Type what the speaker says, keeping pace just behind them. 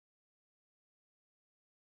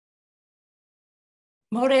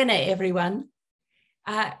Morena, everyone.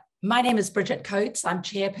 My name is Bridget Coates. I'm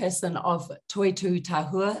chairperson of Toitū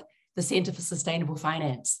Tahua, the Centre for Sustainable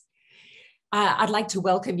Finance. I'd like to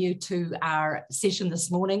welcome you to our session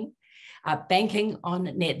this morning, Banking on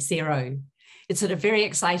Net Zero. It's a very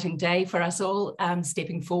exciting day for us all,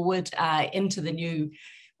 stepping forward into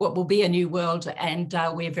what will be a new world, and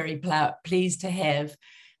we're very pleased to have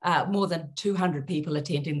more than 200 people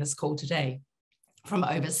attending this call today from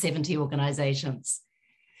over 70 organisations.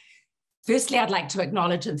 Firstly, I'd like to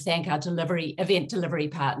acknowledge and thank our event delivery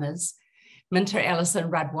partners,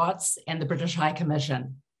 MinterEllisonRuddWatts and the British High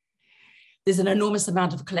Commission. There's an enormous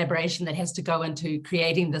amount of collaboration that has to go into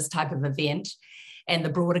creating this type of event and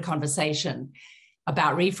the broader conversation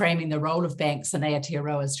about reframing the role of banks in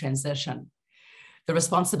Aotearoa's transition, the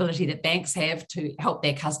responsibility that banks have to help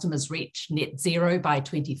their customers reach net zero by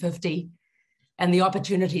 2050, and the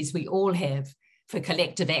opportunities we all have for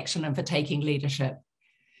collective action and for taking leadership,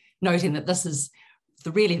 noting that this is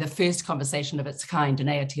really the first conversation of its kind in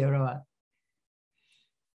Aotearoa.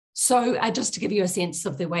 So just to give you a sense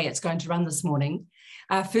of the way it's going to run this morning,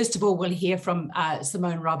 first of all, we'll hear from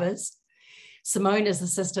Simone Robbers. Simone is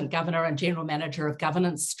Assistant Governor and General Manager of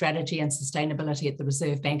Governance, Strategy and Sustainability at the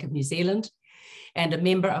Reserve Bank of New Zealand, and a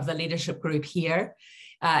member of the leadership group here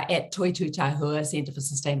at Toitū Tahua Centre for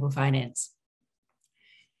Sustainable Finance.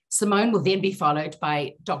 Simone will then be followed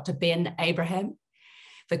by Dr. Ben Abraham,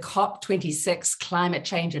 the COP26 Climate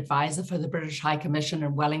Change Advisor for the British High Commission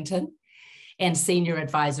in Wellington and Senior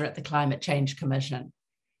Advisor at the Climate Change Commission.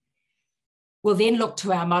 We'll then look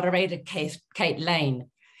to our moderator, Kate Lane,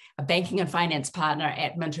 a banking and finance partner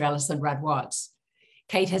at MinterEllisonRuddWatts.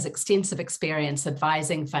 Kate has extensive experience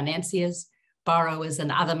advising financiers, borrowers,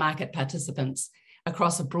 and other market participants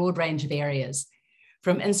across a broad range of areas,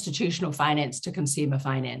 from institutional finance to consumer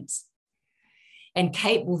finance. And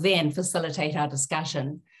Kate will then facilitate our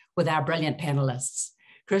discussion with our brilliant panelists,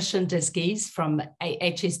 Christian Disgies from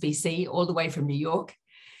HSBC, all the way from New York,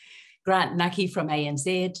 Grant Nucky from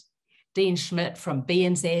ANZ, Dean Schmidt from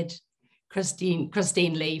BNZ,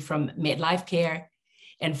 Christine Lee from MetLife Care,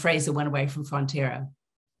 and Fraser Winaway from Fonterra.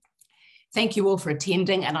 Thank you all for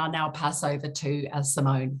attending, and I'll now pass over to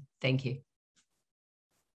Simone. Thank you.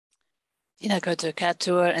 Tēnā koutou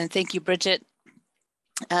katoa, and thank you, Bridget.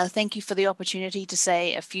 Thank you for the opportunity to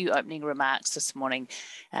say a few opening remarks this morning.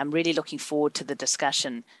 I'm really looking forward to the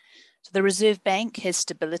discussion. So the Reserve Bank has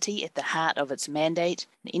stability at the heart of its mandate,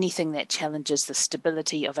 and anything that challenges the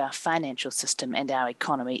stability of our financial system and our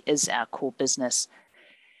economy is our core business.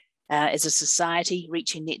 As a society,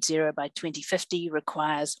 reaching net zero by 2050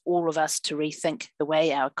 requires all of us to rethink the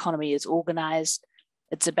way our economy is organised.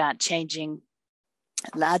 It's about changing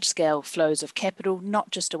large-scale flows of capital, not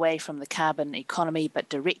just away from the carbon economy, but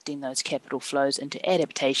directing those capital flows into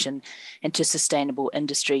adaptation and to sustainable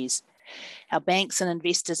industries. Our banks and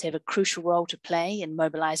investors have a crucial role to play in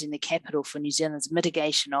mobilising the capital for New Zealand's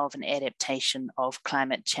mitigation of and adaptation of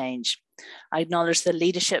climate change. I acknowledge the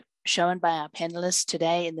leadership shown by our panellists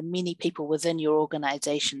today and the many people within your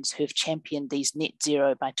organisations who have championed these net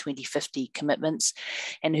zero by 2050 commitments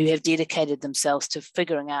and who have dedicated themselves to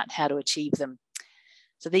figuring out how to achieve them.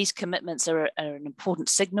 So these commitments are an important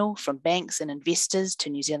signal from banks and investors to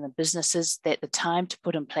New Zealand businesses that the time to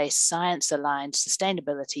put in place science-aligned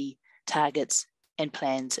sustainability targets and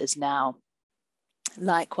plans is now.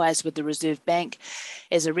 Likewise with the Reserve Bank,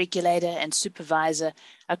 as a regulator and supervisor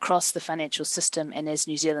across the financial system and as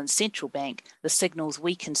New Zealand's central bank, the signals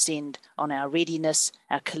we can send on our readiness,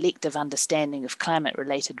 our collective understanding of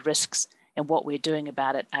climate-related risks and what we're doing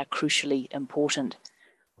about it are crucially important.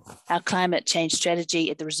 Our climate change strategy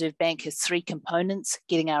at the Reserve Bank has three components: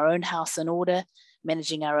 getting our own house in order,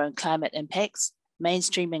 managing our own climate impacts,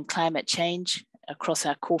 mainstreaming climate change across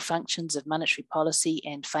our core functions of monetary policy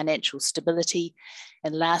and financial stability,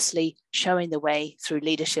 and lastly, showing the way through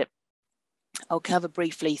leadership. I'll cover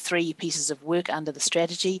briefly three pieces of work under the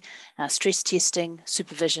strategy: stress testing,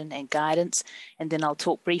 supervision and guidance, and then I'll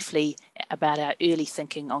talk briefly about our early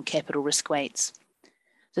thinking on capital risk weights.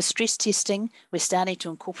 The stress testing, we're starting to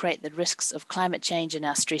incorporate the risks of climate change in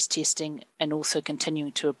our stress testing and also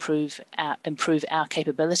continuing to improve our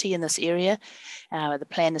capability in this area. The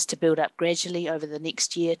plan is to build up gradually over the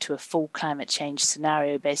next year to a full climate change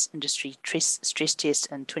scenario-based industry stress test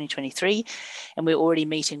in 2023, and we're already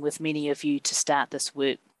meeting with many of you to start this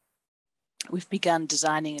work. We've begun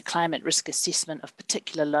designing a climate risk assessment of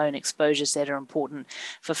particular loan exposures that are important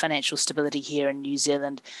for financial stability here in New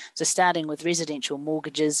Zealand. So starting with residential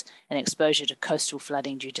mortgages and exposure to coastal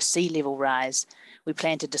flooding due to sea level rise, we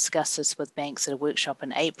plan to discuss this with banks at a workshop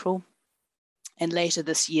in April. And later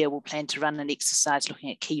this year, we'll plan to run an exercise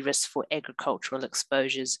looking at key risks for agricultural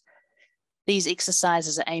exposures. These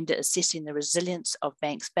exercises are aimed at assessing the resilience of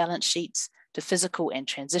banks' balance sheets to physical and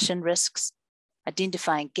transition risks,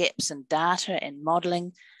 identifying gaps in data and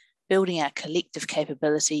modelling, building our collective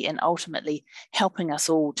capability, and ultimately helping us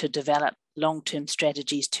all to develop long-term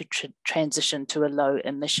strategies to transition to a low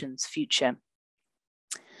emissions future.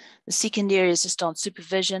 The second area is just on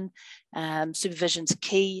supervision. Supervision's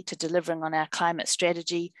key to delivering on our climate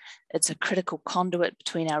strategy. It's a critical conduit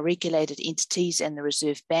between our regulated entities and the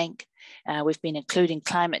Reserve Bank. We've been including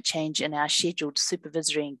climate change in our scheduled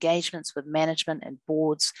supervisory engagements with management and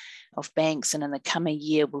boards of banks, and in the coming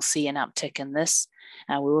year, we'll see an uptick in this.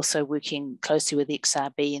 We're also working closely with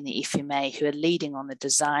XRB and the FMA, who are leading on the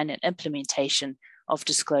design and implementation of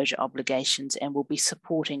disclosure obligations, and will be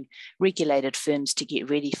supporting regulated firms to get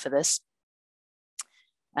ready for this.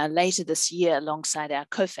 Later this year, alongside our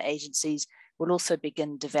COFA agencies, we'll also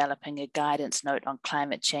begin developing a guidance note on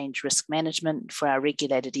climate change risk management for our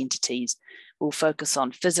regulated entities. We'll focus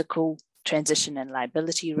on physical, transition and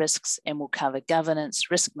liability risks, and we'll cover governance,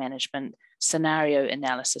 risk management, scenario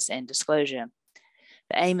analysis and disclosure.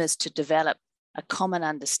 The aim is to develop a common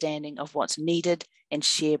understanding of what's needed and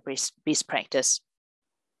share best practice.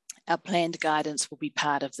 Our planned guidance will be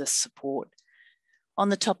part of this support. On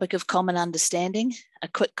the topic of common understanding, a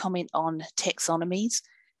quick comment on taxonomies.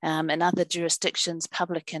 In other jurisdictions,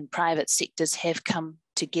 public and private sectors have come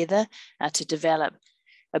together to develop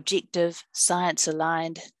objective,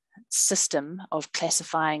 science-aligned system of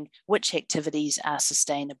classifying which activities are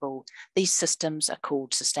sustainable. These systems are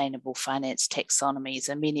called sustainable finance taxonomies,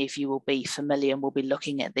 and many of you will be familiar and will be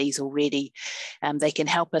looking at these already. They can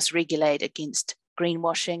help us regulate against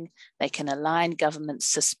greenwashing. They can align government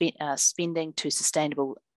spending to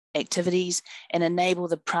sustainable activities and enable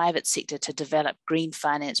the private sector to develop green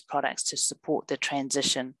finance products to support the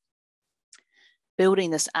transition.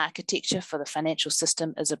 Building this architecture for the financial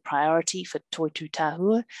system is a priority for Toitū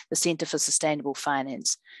Tahua, the Centre for Sustainable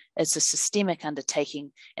Finance. It's a systemic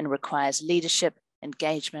undertaking and requires leadership,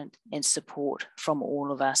 engagement, and support from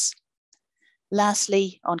all of us.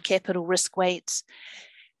 Lastly, on capital risk weights,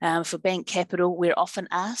 for bank capital, we're often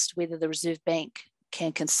asked whether the Reserve Bank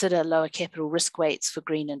can consider lower capital risk weights for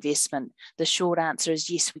green investment. The short answer is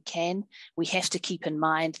yes, we can. We have to keep in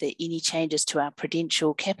mind that any changes to our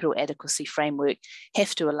prudential capital adequacy framework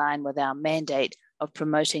have to align with our mandate of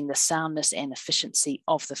promoting the soundness and efficiency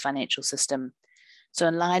of the financial system. So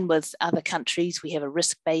in line with other countries, we have a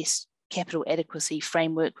risk-based capital adequacy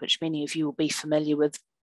framework, which many of you will be familiar with.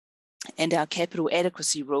 And our capital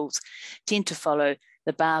adequacy rules tend to follow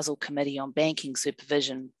the Basel Committee on Banking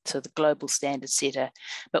Supervision, so the global standard setter,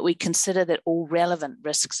 but we consider that all relevant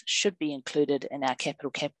risks should be included in our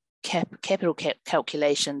capital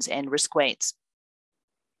calculations and risk weights.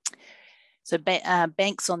 So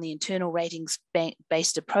banks on the internal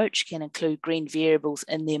ratings-based approach can include green variables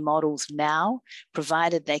in their models now,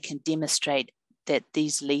 provided they can demonstrate that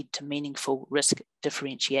these lead to meaningful risk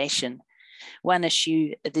differentiation. One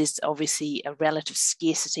issue, there's obviously a relative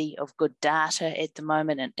scarcity of good data at the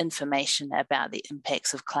moment and information about the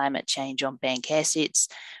impacts of climate change on bank assets,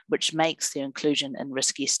 which makes their inclusion in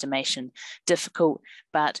risk estimation difficult,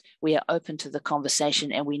 but we are open to the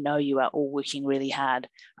conversation and we know you are all working really hard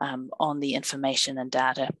on the information and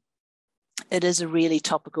data. It is a really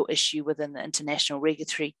topical issue within the international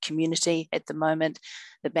regulatory community at the moment.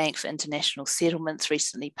 The Bank for International Settlements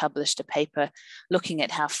recently published a paper looking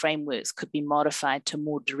at how frameworks could be modified to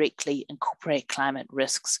more directly incorporate climate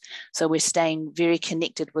risks. So we're staying very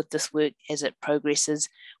connected with this work as it progresses.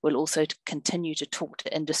 We'll also continue to talk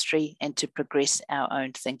to industry and to progress our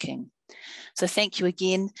own thinking. So thank you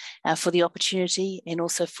again for the opportunity and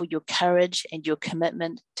also for your courage and your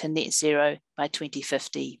commitment to net zero by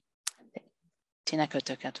 2050. Tēnā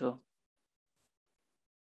koutou katoa.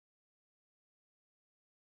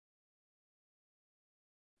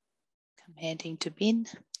 I'm handing to Ben.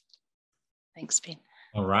 Thanks, Ben.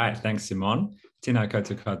 All right, thanks, Simone. Tēnā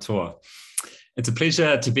koutou katoa. It's a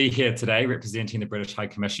pleasure to be here today representing the British High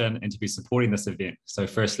Commission and to be supporting this event. So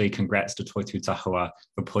firstly, congrats to Toitū Tahua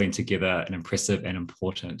for pulling together an impressive and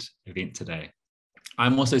important event today.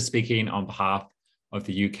 I'm also speaking on behalf of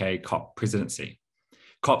the UK COP presidency.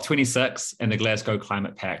 COP26 and the Glasgow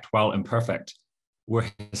Climate Pact, while imperfect, were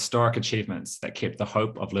historic achievements that kept the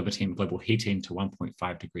hope of limiting global heating to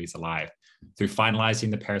 1.5 degrees alive through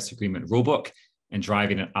finalising the Paris Agreement rulebook and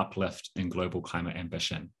driving an uplift in global climate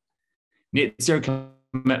ambition. Net zero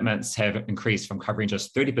commitments have increased from covering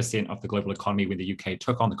just 30% of the global economy when the UK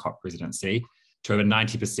took on the COP presidency to over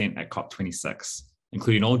 90% at COP26.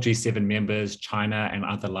 including all G7 members, China, and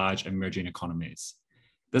other large emerging economies.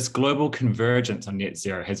 This global convergence on net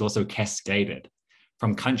zero has also cascaded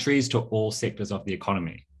from countries to all sectors of the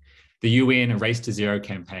economy. The UN Race to Zero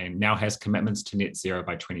campaign now has commitments to net zero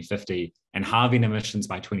by 2050 and halving emissions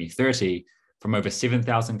by 2030 from over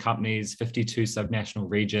 7,000 companies, 52 subnational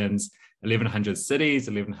regions, 1,100 cities,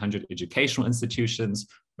 1,100 educational institutions,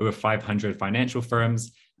 over 500 financial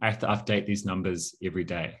firms. I have to update these numbers every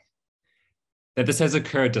day. That this has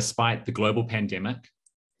occurred despite the global pandemic,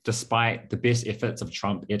 despite the best efforts of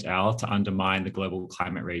Trump et al. To undermine the global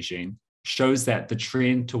climate regime, shows that the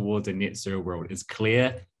trend towards a net zero world is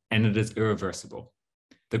clear and it is irreversible.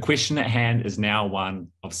 The question at hand is now one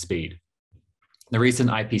of speed. The recent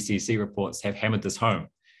IPCC reports have hammered this home,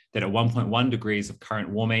 that at 1.1 degrees of current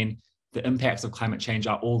warming, the impacts of climate change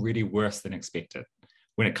are already worse than expected.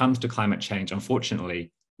 When it comes to climate change,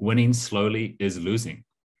 unfortunately, winning slowly is losing.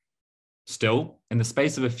 Still, in the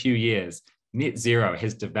space of a few years, net zero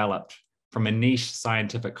has developed from a niche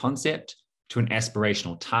scientific concept to an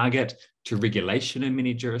aspirational target to regulation in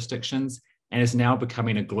many jurisdictions, and is now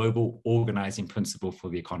becoming a global organizing principle for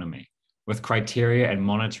the economy, with criteria and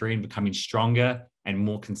monitoring becoming stronger and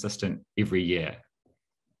more consistent every year.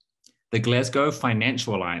 The Glasgow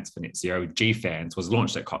Financial Alliance for Net Zero, GFANZ, was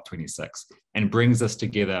launched at COP26 and brings us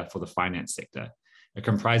together for the finance sector. It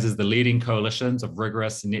comprises the leading coalitions of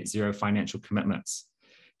rigorous net zero financial commitments.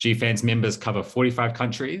 GFANZ members cover 45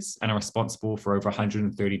 countries and are responsible for over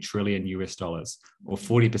 130 trillion US dollars, or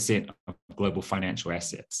 40% of global financial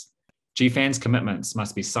assets. GFANZ commitments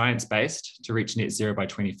must be science-based to reach net zero by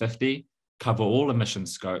 2050, cover all emission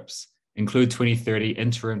scopes, include 2030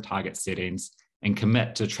 interim target settings, and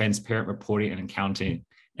commit to transparent reporting and accounting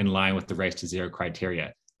in line with the Race to Zero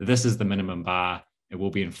criteria. This is the minimum bar. It will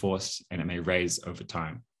be enforced and it may raise over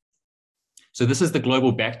time. So this is the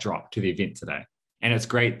global backdrop to the event today. And it's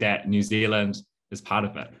great that New Zealand is part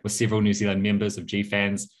of it, with several New Zealand members of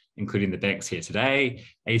GFANZ, including the banks here today,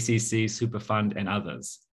 ACC, Superfund, and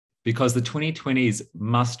others. Because the 2020s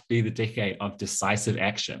must be the decade of decisive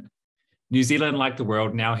action. New Zealand, like the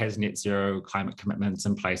world, now has net zero climate commitments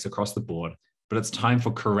in place across the board, but it's time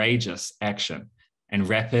for courageous action and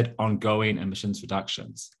rapid ongoing emissions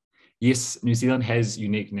reductions. Yes, New Zealand has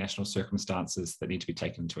unique national circumstances that need to be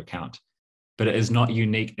taken into account, but it is not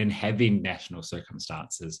unique in having national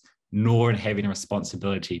circumstances, nor in having a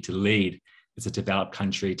responsibility to lead as a developed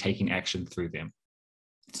country taking action through them.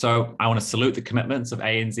 So I want to salute the commitments of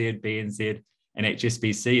ANZ, BNZ, and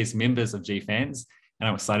HSBC as members of GFANZ, and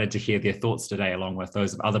I'm excited to hear their thoughts today, along with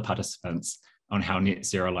those of other participants, on how net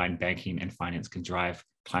zero aligned banking and finance can drive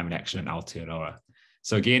climate action in Aotearoa.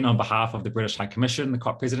 So again, on behalf of the British High Commission, the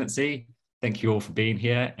COP presidency, thank you all for being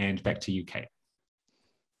here, and back to you, Kate.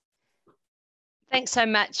 Thanks so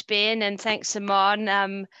much, Ben, and thanks,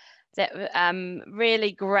 Simon.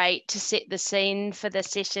 Really great to set the scene for the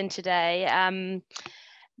session today.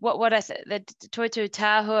 The Toitū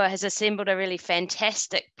Tahua has assembled a really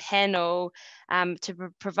fantastic panel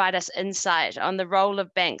to provide us insight on the role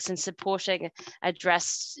of banks in supporting a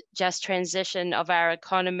just transition of our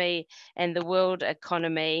economy and the world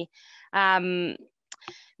economy.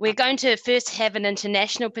 We're going to first have an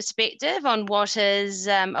international perspective on what is,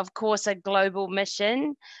 of course, a global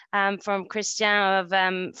mission from Christian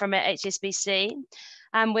from HSBC.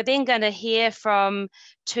 We're then going to hear from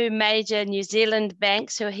two major New Zealand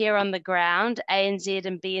banks who are here on the ground, ANZ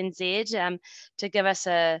and BNZ, to give us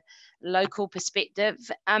a local perspective.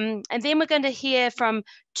 And then we're going to hear from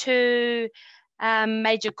two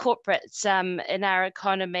major corporates in our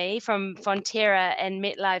economy, from Fonterra and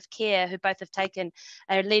MetLife Care, who both have taken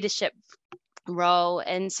a leadership role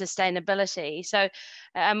in sustainability. So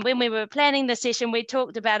when we were planning the session, we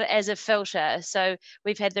talked about it as a filter. So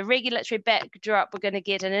we've had the regulatory backdrop, we're going to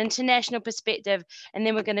get an international perspective, and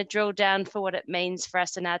then we're going to drill down for what it means for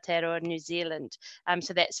us in Aotearoa, New Zealand.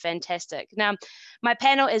 So that's fantastic. Now, my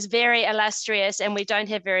panel is very illustrious and we don't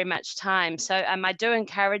have very much time. So I do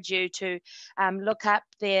encourage you to look up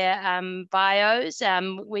their bios.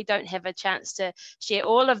 We don't have a chance to share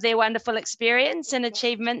all of their wonderful experience and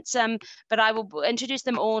achievements, but I will introduce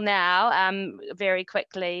them all now very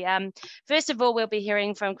quickly. First of all, we'll be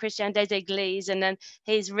hearing from Christian Deseglis, and then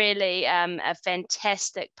he's really a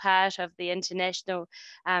fantastic part of the international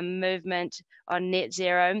movement on net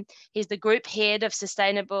zero. He's the group head of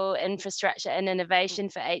sustainable infrastructure and innovation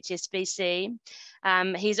for HSBC.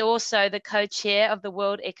 He's also the co-chair of the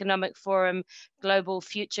World Economic Forum Global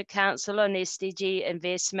Future Council on SDG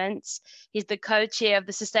investments. He's the co-chair of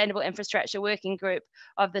the Sustainable Infrastructure Working Group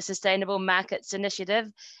of the Sustainable Markets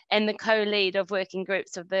Initiative, and the co-lead of working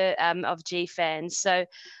groups of the of GFANZ. So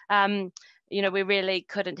you know, we really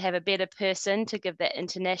couldn't have a better person to give that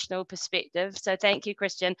international perspective. So thank you,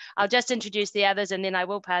 Christian. I'll just introduce the others and then I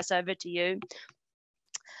will pass over to you.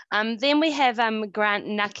 Then we have Grant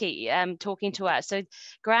Nucky talking to us. So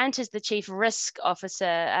Grant is the Chief Risk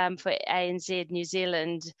Officer for ANZ New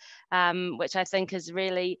Zealand, which I think is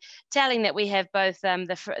really telling that we have both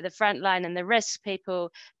the front line and the risk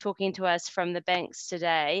people talking to us from the banks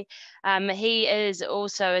today. He is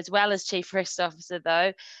also, as well as Chief Risk Officer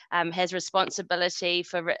though, has responsibility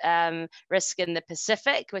for risk in the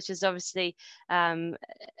Pacific, which is obviously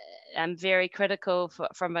very critical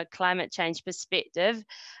from a climate change perspective.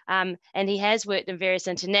 And he has worked in various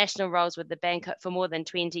international roles with the bank for more than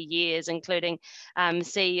 20 years, including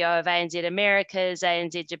CEO of ANZ Americas,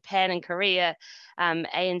 ANZ Japan and Korea,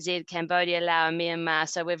 ANZ Cambodia, Laos and Myanmar.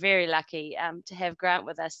 So we're very lucky to have Grant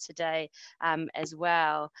with us today as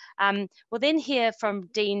well. We'll then hear from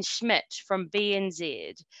Dean Schmidt from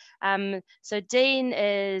BNZ. So Dean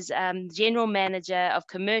is General Manager of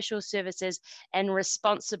Commercial Services and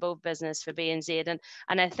Responsible Business for BNZ.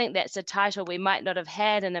 And I think that's a title we might not have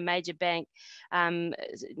had in a major bank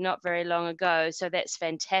not very long ago. So that's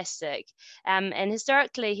fantastic. And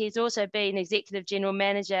historically, he's also been Executive General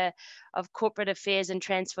Manager of Corporate Affairs and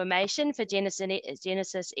Transformation for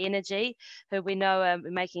Genesis Energy, who we know are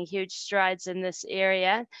making huge strides in this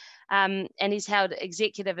area. And he's held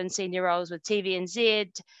executive and senior roles with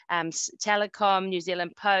TVNZ, Telecom, New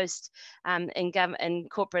Zealand Post, in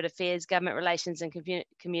corporate affairs, government relations and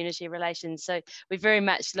community relations. So we very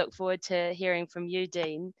much look forward to hearing from you,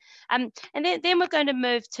 Dean. And then we're going to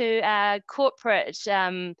move to corporate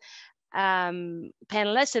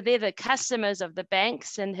panelists. So they're the customers of the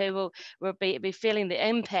banks and who will be feeling the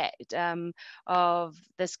impact of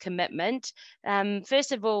this commitment.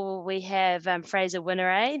 First of all, we have Fraser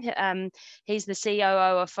Winneray. He's the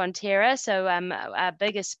COO of Fonterra, so our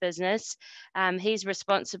biggest business. He's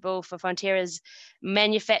responsible for Fonterra's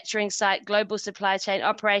manufacturing site, global supply chain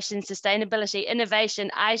operations, sustainability,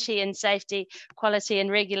 innovation, IT and safety, quality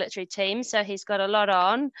and regulatory teams. So he's got a lot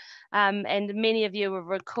on. And many of you will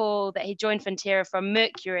recall that he joined Fonterra from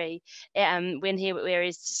Mercury when he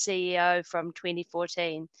was CEO from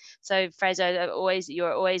 2014. So Fraser,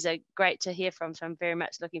 you're always great to hear from. So I'm very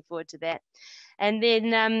much looking forward to that. And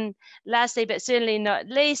then lastly, but certainly not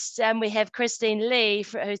least, we have Christine Lee,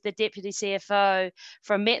 who's the Deputy CFO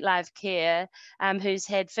from MetLife Care, who's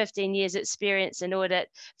had 15 years experience in audit,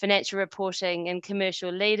 financial reporting and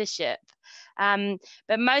commercial leadership.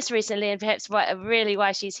 But most recently, and perhaps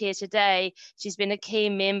why she's here today, she's been a key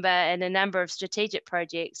member in a number of strategic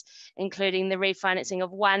projects, including the refinancing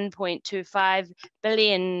of $1.25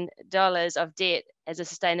 billion of debt as a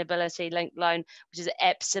sustainability-linked loan, which is an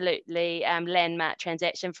absolutely landmark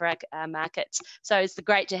transaction for our markets. So it's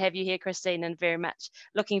great to have you here, Christine, and very much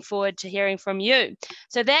looking forward to hearing from you.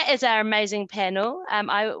 So that is our amazing panel.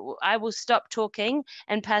 I will stop talking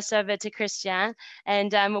and pass over to Christian.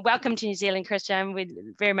 And welcome to New Zealand, Christian.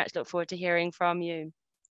 We very much look forward to hearing from you.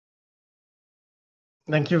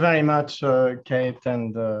 Thank you very much, Kate,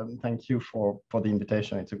 and thank you for the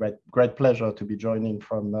invitation. It's a great pleasure to be joining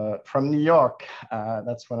from New York.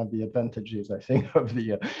 That's one of the advantages, I think, of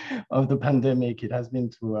the pandemic. It has been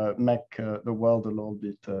to make the world a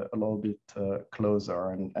little bit closer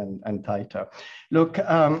and tighter. Look.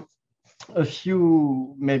 A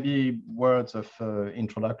few maybe words of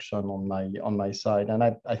introduction on my side, and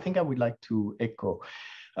I think I would like to echo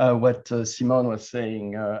what Simone was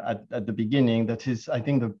saying at the beginning. That is, I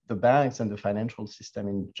think the banks and the financial system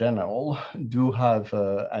in general do have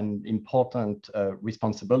an important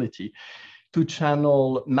responsibility to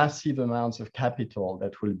channel massive amounts of capital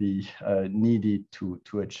that will be needed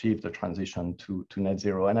to achieve the transition to net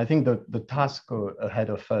zero. And I think the task ahead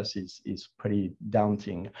of us is pretty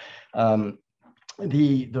daunting.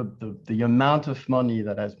 The amount of money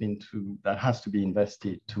that has to be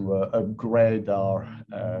invested to upgrade our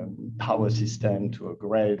power system, to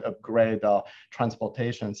upgrade our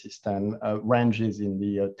transportation system ranges in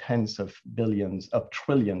the tens of billions of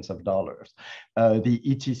trillions of dollars. The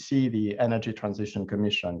ETC, the Energy Transition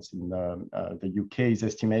Commission in the UK, is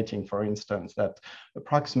estimating, for instance, that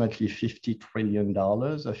approximately $50 trillion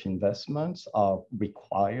of investments are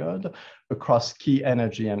required across key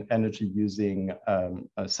energy and energy using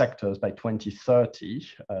sectors by 2030,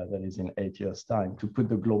 that is in 8 years' time, to put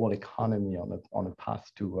the global economy on a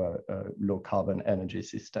path to low carbon energy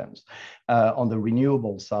systems. On the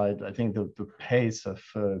renewable side, I think the pace of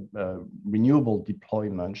renewable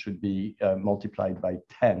deployment should be multiplied by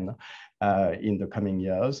 10 in the coming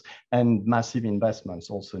years. And massive investments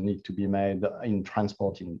also need to be made in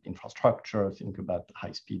transport infrastructure. Think about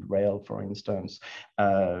high-speed rail, for instance,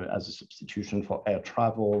 as a substitution for air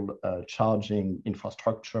travel, charging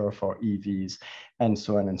infrastructure for EVs, and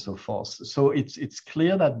so on and so forth. So it's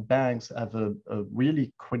clear that banks have a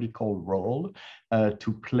really critical role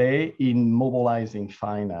to play in mobilizing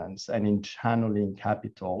finance and in channeling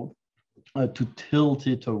capital to tilt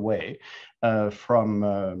it away from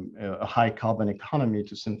a high carbon economy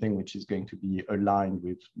to something which is going to be aligned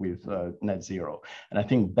with net zero. And I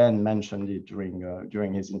think Ben mentioned it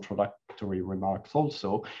during his introductory remarks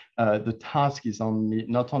also. The task is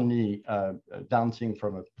not only daunting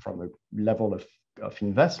from a level of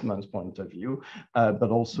investment point of view, but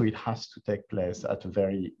also it has to take place at a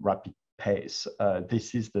very rapid pace.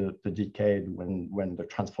 This is the decade when the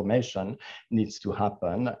transformation needs to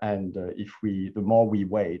happen, and the more we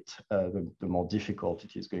wait, the more difficult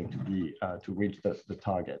it is going to be to reach the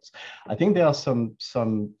targets. I think there are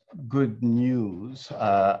some good news,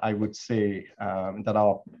 I would say, that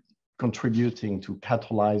are contributing to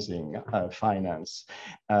catalyzing finance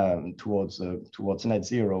towards net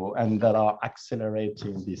zero, and that are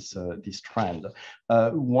accelerating this trend.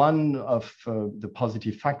 One of the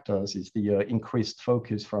positive factors is the increased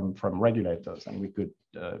focus from regulators, and we could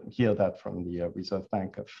hear that from the Reserve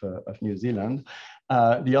Bank of New Zealand.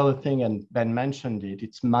 The other thing, and Ben mentioned it,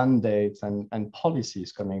 it's mandates and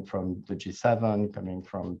policies coming from the G7, coming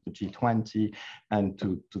from the G20, and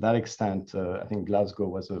to that extent, I think Glasgow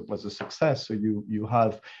was a success. So you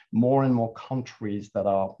have more and more countries that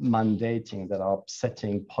are mandating, that are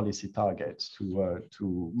setting policy targets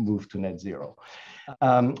to move to net zero.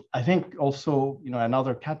 I think also,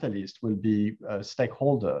 another catalyst will be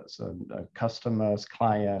stakeholders, customers,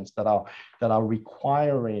 clients that are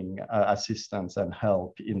requiring assistance and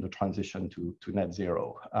help in the transition to net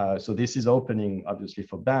zero. So this is opening, obviously,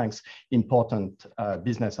 for banks important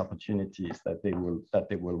business opportunities that they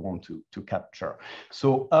will want to capture.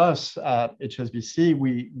 So us at HSBC,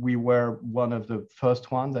 we were one of the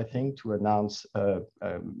first ones, I think, to announce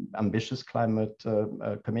ambitious climate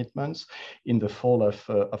commitments in the fall of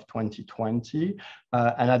 2020.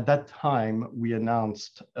 And at that time, we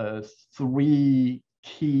announced 3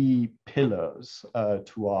 key pillars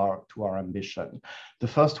to our ambition. The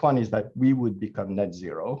first one is that we would become net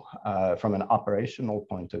zero from an operational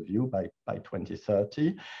point of view by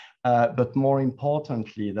 2030. But more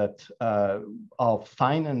importantly, that our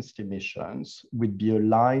financed emissions would be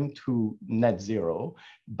aligned to net zero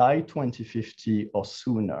by 2050 or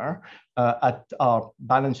sooner at our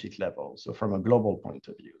balance sheet level, so from a global point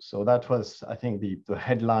of view. So that was, I think, the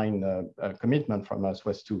headline commitment from us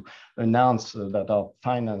was to announce that our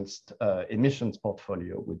financed emissions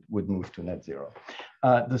portfolio would move to net zero.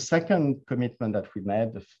 The second commitment that we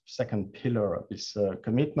made, the second pillar of this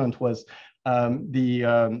commitment, was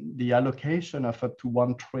the allocation of up to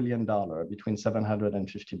 $1 trillion, between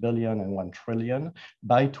 $750 billion and $1 trillion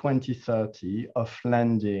by 2030 of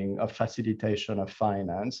lending, of facilitation of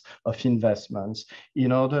finance, of investments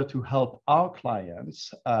in order to help our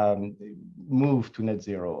clients move to net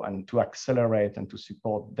zero and to accelerate and to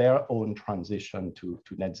support their own transition to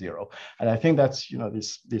net zero. And I think that's,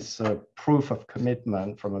 this proof of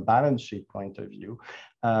commitment from a balance sheet point of view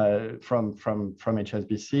from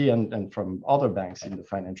HSBC and from other banks in the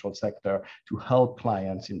financial sector to help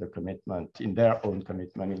clients in the commitment, in their own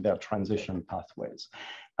commitment, in their transition pathways.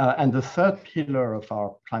 And the third pillar of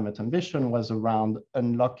our climate ambition was around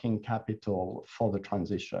unlocking capital for the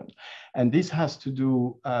transition. And this has to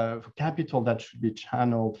do with capital that should be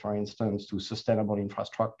channeled, for instance, to sustainable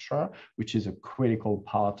infrastructure, which is a critical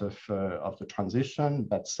part of the transition.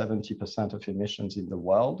 That 70% of emissions in the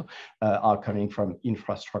world are coming from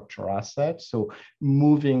infrastructure assets. So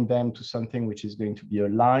moving them to something which is going to be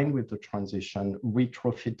aligned with the transition,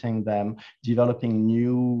 retrofitting them, developing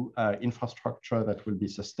new infrastructure that will be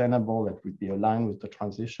sustainable, that would be aligned with the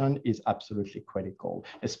transition, is absolutely critical,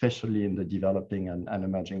 especially in the developing and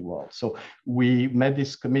emerging world. So we made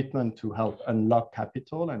this commitment to help unlock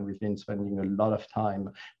capital, and we've been spending a lot of time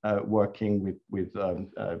working with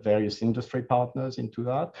various industry partners into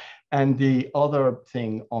that. And the other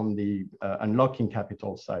thing on the unlocking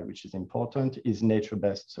capital side, which is important, is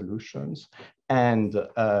nature-based solutions and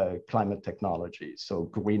climate technology. So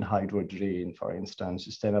green hydrogen, for instance,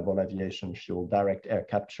 sustainable aviation fuel, direct air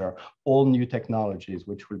capture, all new technologies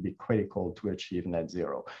which will be critical to achieve net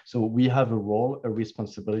zero. So we have a role, a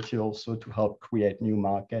responsibility also to help create new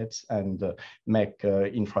markets and make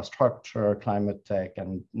infrastructure, climate tech,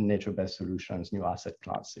 and nature-based solutions new asset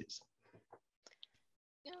classes.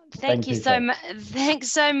 Thank you so much.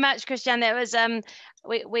 Thanks so much, Christian. That was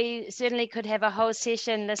we certainly could have a whole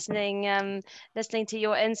session listening to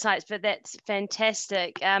your insights, but that's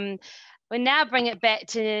fantastic. We now bring it back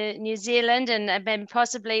to New Zealand, and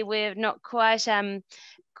possibly we're not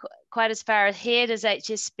quite as far ahead as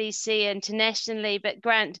HSBC internationally, but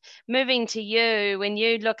Grant, moving to you, when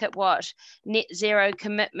you look at what net zero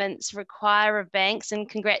commitments require of banks, and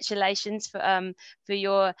congratulations for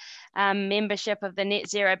your membership of the Net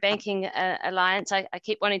Zero Banking Alliance. I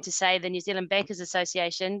keep wanting to say the New Zealand Bankers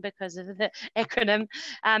Association because of the acronym.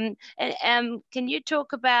 Can you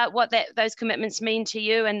talk about what those commitments mean to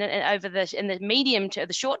you, and over in the medium to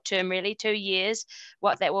the short term, really 2 years,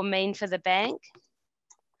 what that will mean for the bank?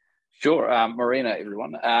 Sure, Marina,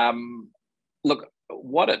 everyone. Look,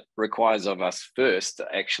 what it requires of us first,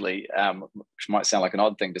 actually, which might sound like an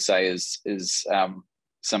odd thing to say, is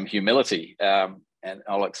some humility, and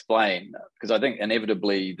I'll explain. Because I think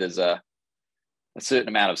inevitably there's a certain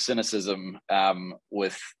amount of cynicism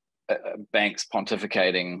with banks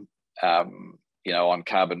pontificating, on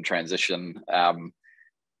carbon transition.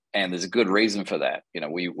 And there's a good reason for that.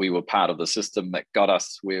 We were part of the system that got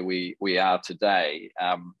us where we are today.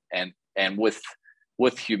 And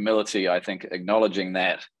with humility, I think acknowledging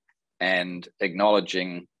that and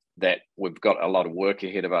acknowledging that we've got a lot of work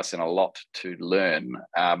ahead of us and a lot to learn.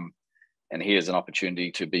 And here's an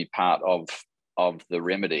opportunity to be part of the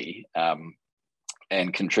remedy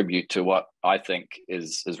and contribute to what I think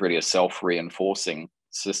is really a self-reinforcing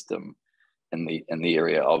system in the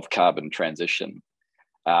area of carbon transition.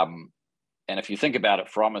 And if you think about it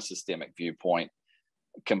from a systemic viewpoint,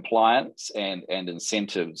 compliance and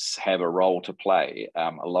incentives have a role to play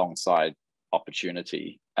alongside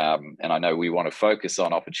opportunity. And I know we want to focus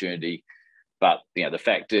on opportunity, but the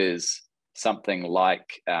fact is something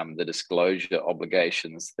like the disclosure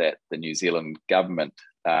obligations that the New Zealand government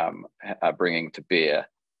are bringing to bear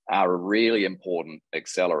are a really important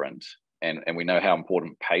accelerant. And we know how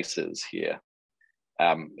important pace is here.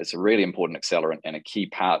 It's a really important accelerant and a key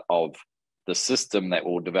part of the system that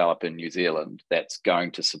will develop in New Zealand that's going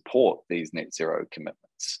to support these net zero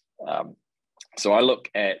commitments. So I look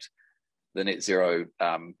at the Net Zero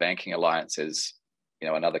Banking Alliance as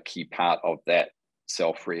another key part of that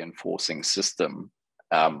self-reinforcing system.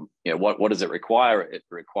 What does it require? It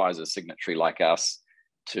requires a signatory like us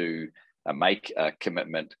to make a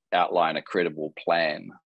commitment, outline a credible plan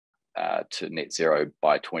to net zero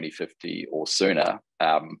by 2050 or sooner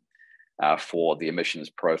for the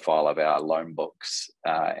emissions profile of our loan books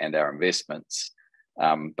and our investments.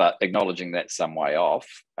 But acknowledging that's some way off,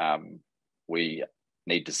 we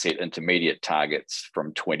need to set intermediate targets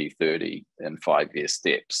from 2030 in 5-year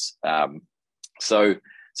steps. So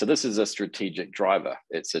this is a strategic driver.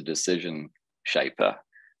 It's a decision shaper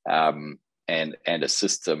and a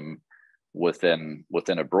system within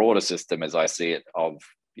a broader system, as I see it, of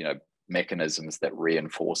mechanisms that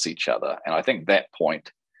reinforce each other. And I think that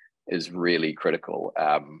point is really critical.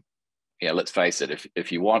 Let's face it,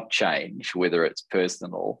 if you want change, whether it's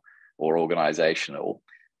personal or organizational,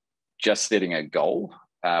 just setting a goal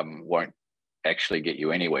won't actually get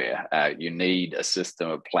you anywhere. You need a system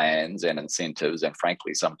of plans and incentives, and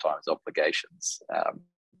frankly, sometimes obligations.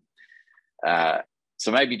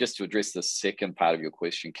 So maybe just to address the second part of your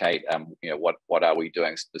question, Kate, what are we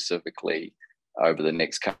doing specifically over the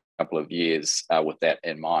next couple of years with that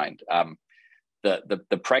in mind?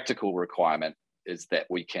 The practical requirement is that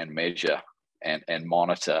we can measure and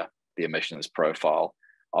monitor the emissions profile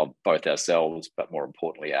of both ourselves, but more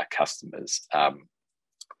importantly, our customers.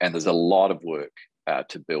 And there's a lot of work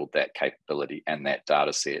to build that capability and that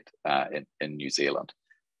data set in New Zealand.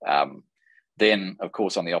 Then, of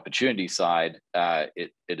course, on the opportunity side,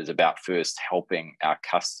 it is about first helping our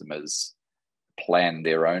customers plan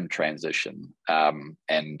their own transition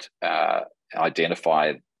and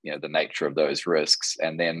identify the nature of those risks,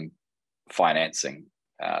 and then financing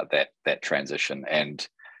that transition. And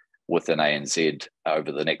within ANZ,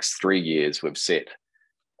 over the next 3 years, we've set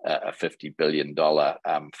a $50 billion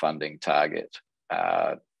funding target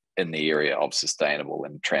in the area of sustainable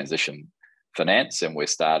and transition finance, and we're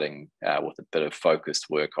starting with a bit of focused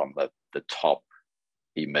work on the top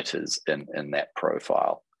emitters in that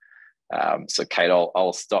profile. So Kate,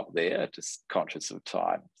 I'll stop there, just conscious of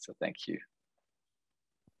time. So thank you.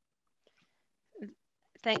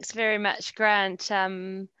 Thanks very much, Grant.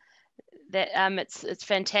 It's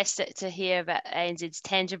fantastic to hear about ANZ's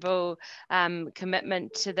tangible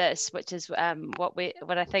commitment to this, which is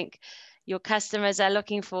what I think your customers are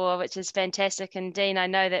looking for, which is fantastic. And Dean, I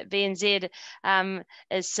know that BNZ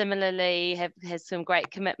is similarly has some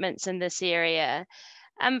great commitments in this area.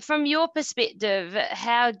 From your perspective,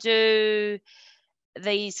 how do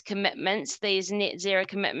these commitments, these net zero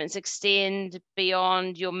commitments, extend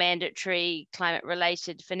beyond your mandatory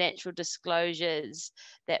climate-related financial disclosures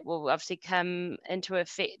that will obviously come into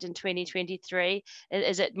effect in 2023?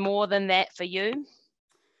 Is it more than that for you?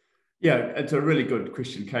 Yeah, it's a really good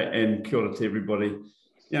question, Kate, and kia ora to everybody.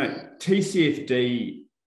 TCFD,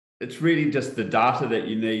 it's really just the data that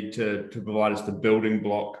you need to provide us the building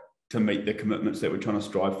block to meet the commitments that we're trying to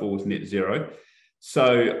strive for with net zero.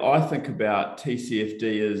 So I think about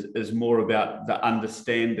TCFD as more about the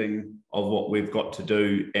understanding of what we've got to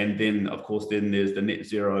do. And then, of course, then there's the net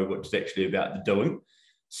zero, which is actually about the doing.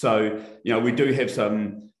 So, we do have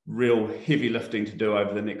some real heavy lifting to do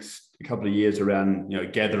over the next couple of years around,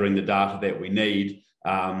 gathering the data that we need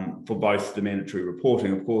for both the mandatory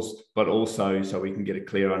reporting, of course, but also so we can get a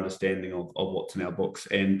clear understanding of what's in our books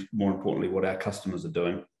and, more importantly, what our customers are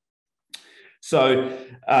doing. So,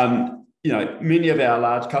 many of our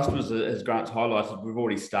large customers, as Grant's highlighted, we've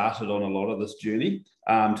already started on a lot of this journey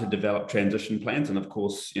to develop transition plans, and of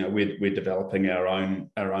course, we're developing our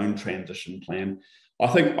own transition plan. I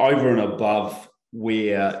think over and above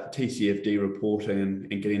where TCFD reporting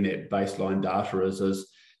and getting that baseline data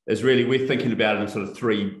is really, we're thinking about it in sort of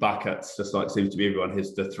three buckets, just like it seems to be everyone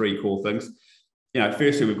has the three core things.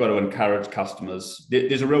 Firstly, we've got to encourage customers.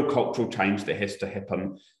 There's a real cultural change that has to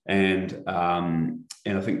happen. And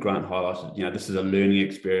I think Grant highlighted, this is a learning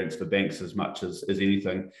experience for banks as much as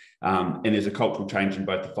anything. And there's a cultural change in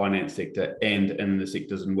both the finance sector and in the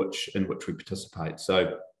sectors in which we participate.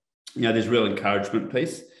 So, there's real encouragement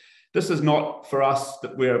piece. This is not for us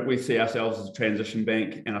that we see ourselves as a transition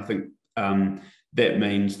bank. And I think that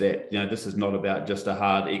means that, this is not about just a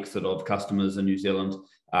hard exit of customers in New Zealand.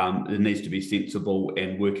 It needs to be sensible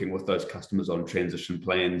and working with those customers on transition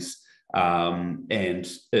plans, and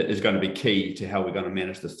it is going to be key to how we're going to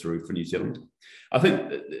manage this through for New Zealand. I think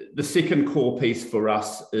the second core piece for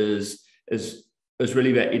us is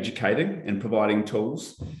really about educating and providing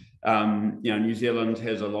tools. New Zealand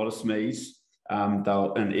has a lot of SMEs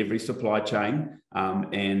in every supply chain,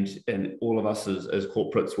 and all of us as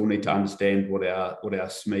corporates will need to understand what our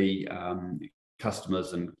SME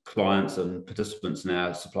customers and clients and participants in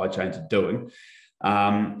our supply chains are doing.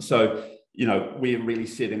 So, we're really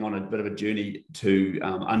setting on a bit of a journey to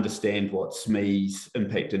understand what SME's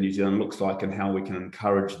impact in New Zealand looks like and how we can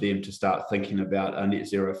encourage them to start thinking about a net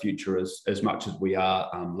zero future as much as we are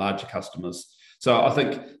larger customers. So I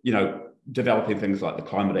think, developing things like the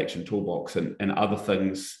Climate Action Toolbox and other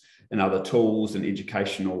things and other tools and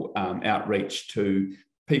educational outreach to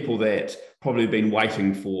people that probably have been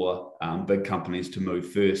waiting for big companies to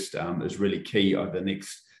move first is really key over the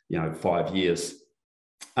next 5 years.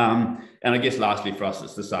 And I guess lastly for us,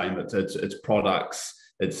 it's the same. It's products,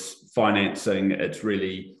 it's financing, it's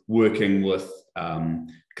really working with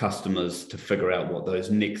customers to figure out what those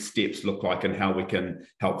next steps look like and how we can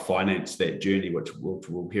help finance that journey, which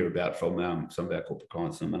we'll hear about from some of our corporate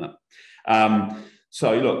clients in a minute.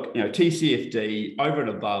 So look, TCFD over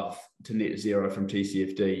and above to net zero from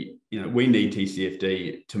TCFD, we need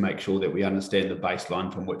TCFD to make sure that we understand the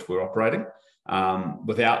baseline from which we're operating.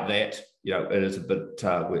 Without that, it is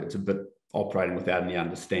it's a bit operating without any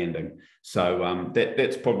understanding. So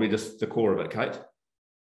that's probably just the core of it, Kate.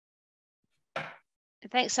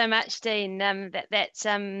 Thanks so much, Dean.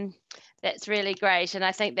 That's really great, and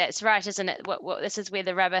I think that's right, isn't it? What this is where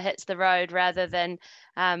the rubber hits the road, rather than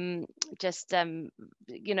just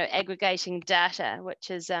aggregating data,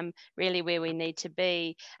 which is really where we need to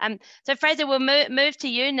be. So Fraser, we'll move to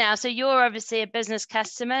you now. So you're obviously a business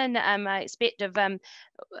customer, and I expect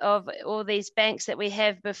of all these banks that we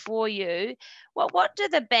have before you. What do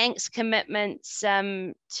the banks' commitments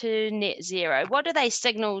to net zero? What do they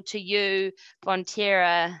signal to you,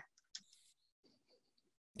 Fonterra?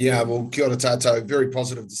 Yeah, well, kia ora tātou. Very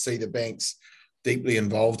positive to see the banks deeply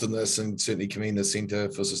involved in this, and certainly commend the Centre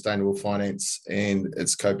for Sustainable Finance and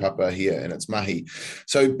its kaupapa here and its mahi.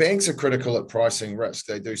 So banks are critical at pricing risk.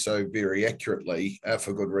 They do so very accurately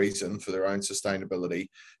for good reason, for their own sustainability.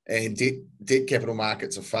 And debt capital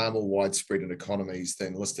markets are far more widespread in economies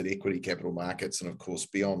than listed equity capital markets. And of course,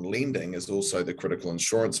 beyond lending is also the critical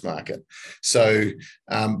insurance market. So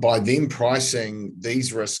by them pricing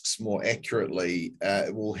these risks more accurately,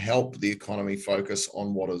 it will help the economy focus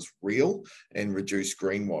on what is real and reduce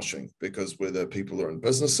greenwashing, because whether people are in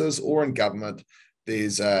businesses or in government,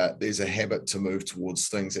 there's a habit to move towards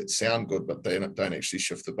things that sound good, but they don't actually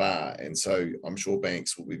shift the bar. And so I'm sure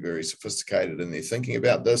banks will be very sophisticated in their thinking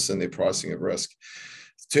about this and their pricing of risk.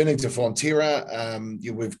 Turning to Fonterra,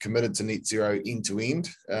 we've committed to net zero end-to-end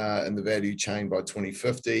in the value chain by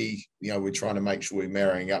 2050. We're trying to make sure we're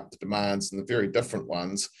marrying up the demands and the very different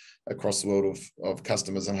ones across the world of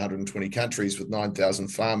customers in 120 countries with 9,000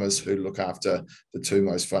 farmers who look after the two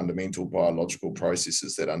most fundamental biological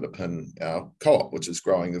processes that underpin our co-op, which is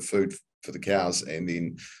growing the food for the cows and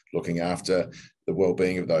then looking after the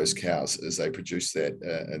well-being of those cows as they produce that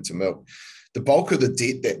into milk. The bulk of the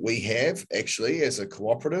debt that we have actually as a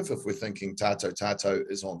cooperative, if we're thinking Toitū Tahua,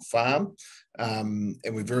 is on farm. And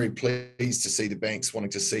we're very pleased to see the banks wanting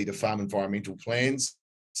to see the farm environmental plans.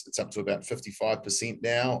 It's up to about 55%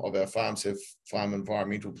 now of our farms have farm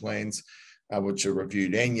environmental plans, which are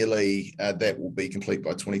reviewed annually. That will be complete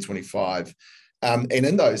by 2025. And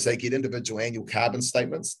in those, they get individual annual carbon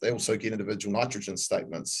statements. They also get individual nitrogen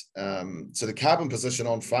statements. So the carbon position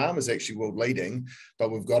on farm is actually world leading, but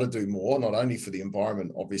we've got to do more, not only for the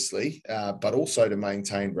environment, obviously, but also to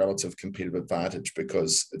maintain relative competitive advantage,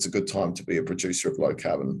 because it's a good time to be a producer of low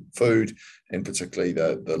carbon food, and particularly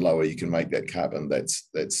the lower you can make that carbon, that's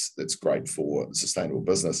great for sustainable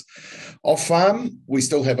business. Off farm, we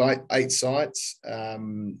still have 8 sites.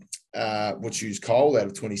 Which use coal out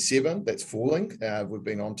of 27. That's falling. We've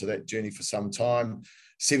been on to that journey for some time.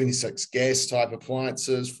 76 gas type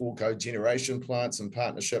appliances, 4 cogeneration plants in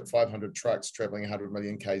partnership, 500 trucks traveling 100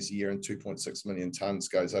 million Ks a year, and 2.6 million tonnes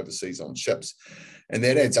goes overseas on ships. And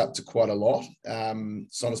that adds up to quite a lot.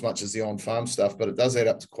 It's not as much as the on-farm stuff, but it does add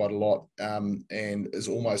up to quite a lot, and is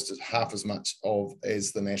almost half as much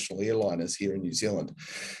as the national airline is here in New Zealand.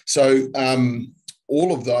 So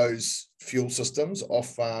all of those fuel systems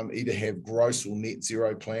off farm either have gross or net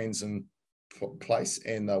zero plans in place,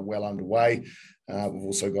 and they're well underway. We've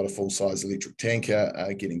also got a full-size electric tanker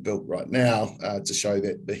getting built right now to show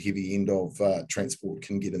that the heavy end of transport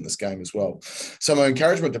can get in this game as well. So my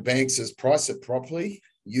encouragement to banks is price it properly,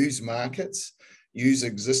 use markets, use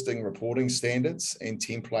existing reporting standards and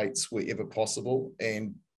templates wherever possible,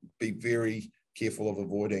 and be very careful of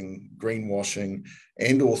avoiding greenwashing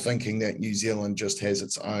and or thinking that New Zealand just has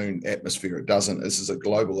its own atmosphere. It doesn't. This is a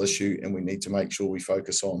global issue, and we need to make sure we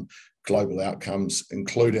focus on global outcomes,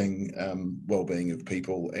 including well-being of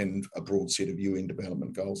people and a broad set of UN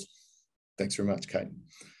development goals. Thanks very much, Kate.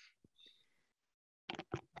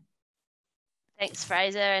 Thanks,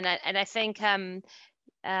 Fraser. And I think Grant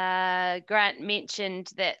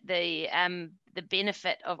mentioned that the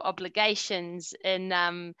benefit of obligations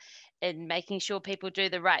in making sure people do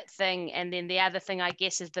the right thing. And then the other thing, I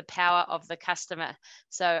guess, is the power of the customer.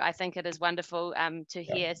 So I think it is wonderful to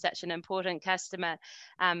hear such an important customer,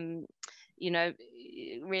 really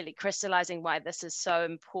crystallizing why this is so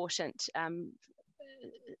important.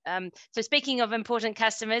 So speaking of important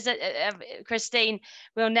customers, Christine,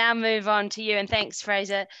 we'll now move on to you. And thanks,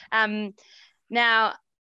 Fraser. Now,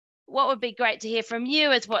 what would be great to hear from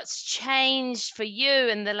you is what's changed for you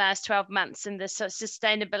in the last 12 months in the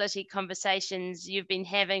sustainability conversations you've been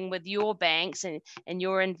having with your banks and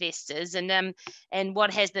your investors, and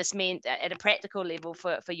what has this meant at a practical level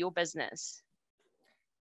for your business?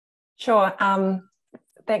 Sure.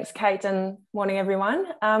 Thanks, Kate, and morning, everyone.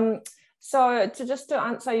 So to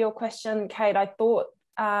answer your question, Kate, I thought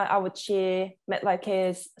I would share MetLife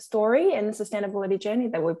Care's story and the sustainability journey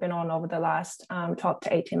that we've been on over the last 12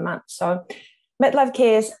 to 18 months. So MetLife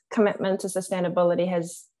Care's commitment to sustainability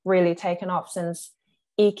has really taken off since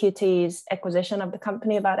EQT's acquisition of the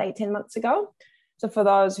company about 18 months ago. So for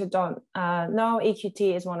those who don't know,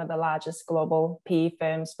 EQT is one of the largest global PE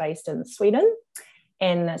firms based in Sweden,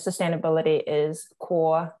 and sustainability is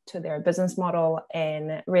core to their business model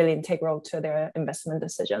and really integral to their investment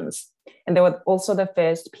decisions. And they were also the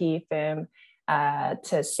first PE firm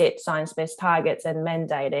to set science-based targets and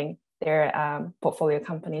mandating their portfolio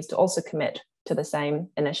companies to also commit to the same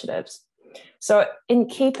initiatives. So in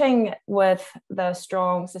keeping with the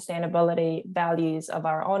strong sustainability values of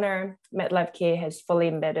our owner, MetLife Care has fully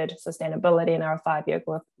embedded sustainability in our 5-year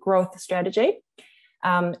growth strategy.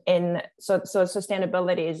 And so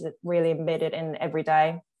sustainability is really embedded in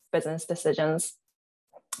everyday business decisions.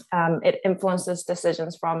 It influences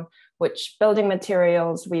decisions from which building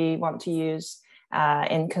materials we want to use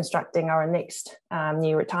in constructing our next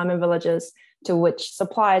new retirement villages, to which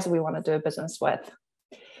suppliers we want to do business with.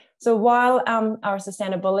 So while our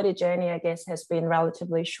sustainability journey, I guess, has been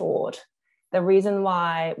relatively short, the reason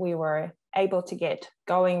why we were able to get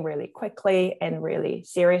going really quickly and really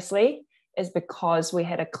seriously is because we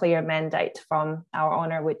had a clear mandate from our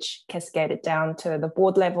owner, which cascaded down to the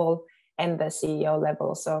board level and the CEO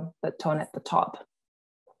level, so the tone at the top.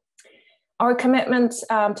 Our commitment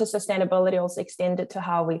to sustainability also extended to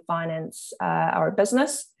how we finance our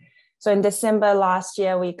business. So in December last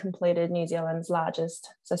year, we completed New Zealand's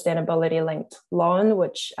largest sustainability-linked loan,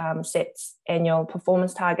 which sets annual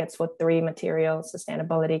performance targets for 3 material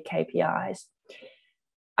sustainability KPIs.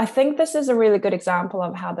 I think this is a really good example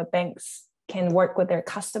of how the banks can work with their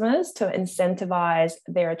customers to incentivize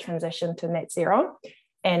their transition to net zero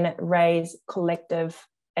and raise collective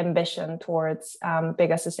ambition towards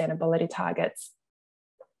bigger sustainability targets.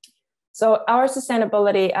 So our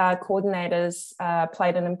sustainability coordinators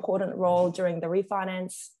played an important role during the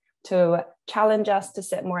refinance to challenge us to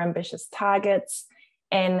set more ambitious targets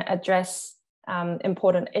and address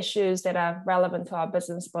important issues that are relevant to our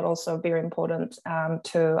business, but also very important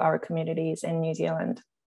to our communities in New Zealand.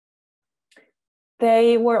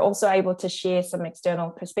 They were also able to share some external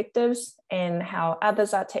perspectives and how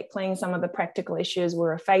others are tackling some of the practical issues we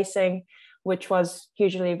were facing, which was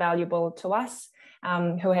hugely valuable to us,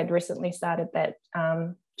 who had recently started that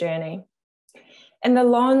journey. And the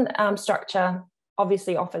loan structure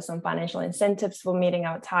obviously offers some financial incentives for meeting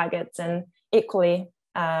our targets and equally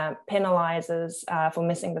penalizes for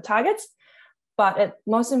missing the targets. But it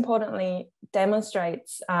most importantly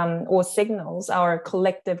demonstrates or signals our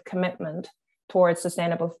collective commitment towards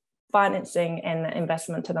sustainable financing and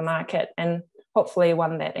investment to the market, and hopefully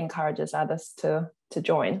one that encourages others to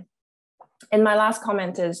join. And my last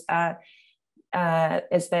comment is that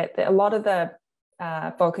a lot of the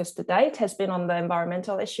focus to date has been on the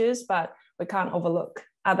environmental issues, but we can't overlook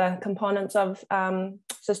other components of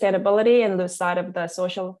sustainability and lose sight of the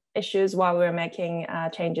social issues while we're making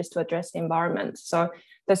changes to address the environment. So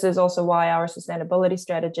this is also why our sustainability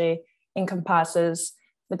strategy encompasses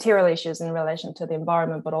material issues in relation to the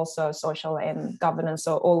environment, but also social and governance,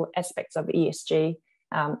 so all aspects of ESG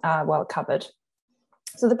are well covered.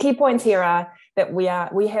 So the key points here are that we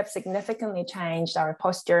have significantly changed our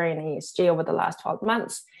posture in ESG over the last 12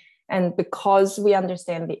 months. And because we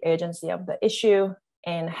understand the urgency of the issue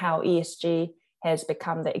and how ESG has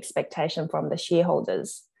become the expectation from the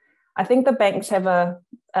shareholders, I think the banks have a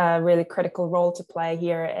really critical role to play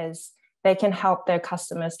here, as they can help their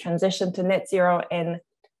customers transition to net zero and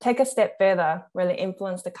take a step further, really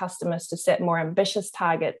influence the customers to set more ambitious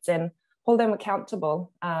targets and hold them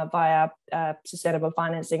accountable via sustainable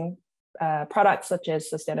financing products such as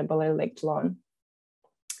sustainability-linked loan.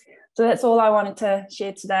 So that's all I wanted to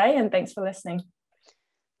share today, and thanks for listening.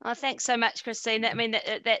 Oh, thanks so much, Christine. I mean,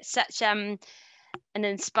 that's such an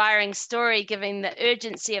inspiring story, given the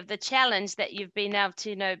urgency of the challenge that you've been able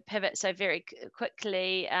to, pivot so very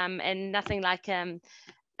quickly, and nothing like an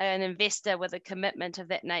investor with a commitment of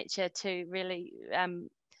that nature to really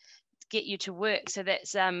get you to work. So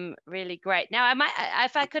that's really great. Now,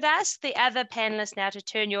 if I could ask the other panelists now to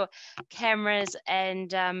turn your cameras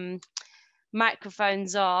and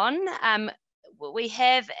microphones on. We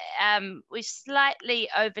slightly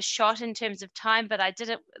overshot in terms of time, but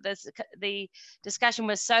the discussion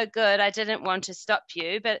was so good, I didn't want to stop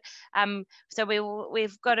you. But so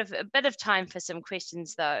we've got a bit of time for some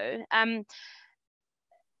questions, though.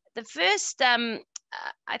 The first,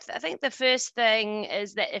 I think the first thing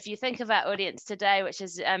is that if you think of our audience today, which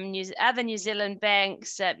is other New Zealand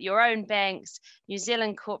banks, your own banks, New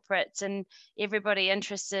Zealand corporates, and everybody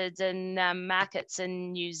interested in markets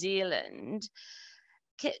in New Zealand,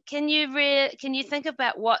 can you think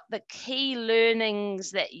about what the key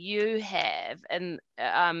learnings that you have and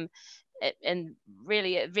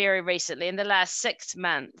really very recently in the last 6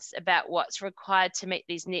 months about what's required to meet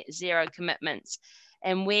these net zero commitments,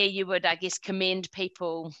 and where you would, I guess, commend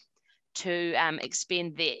people to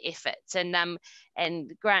expend their efforts.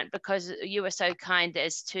 And Grant, because you were so kind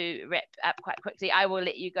as to wrap up quite quickly, I will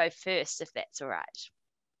let you go first, if that's all right.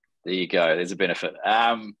 There you go. There's a benefit.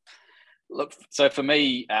 Look, so for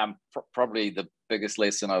me, probably the biggest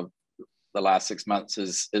lesson of the last 6 months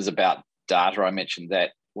is about data. I mentioned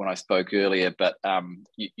that when I spoke earlier, but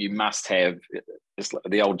you must have, it's like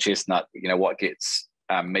the old chestnut, what gets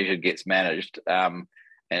measured gets managed,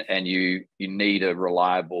 and you need a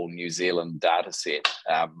reliable New Zealand data set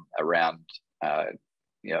around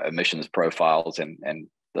emissions profiles and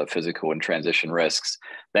the physical and transition risks.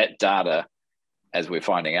 That data, as we're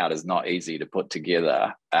finding out, is not easy to put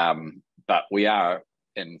together, but we are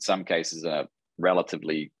in some cases in a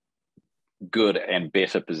relatively good and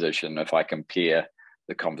better position if I compare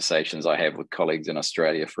the conversations I have with colleagues in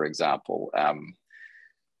Australia, for example.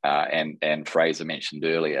 And Fraser mentioned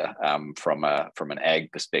earlier, from an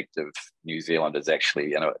ag perspective, New Zealand is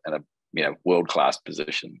actually in a world-class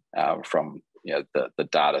position from the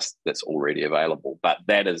data that's already available. But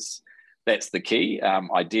that's the key.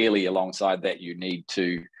 Ideally, alongside that, you need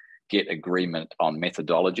to get agreement on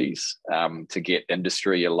methodologies to get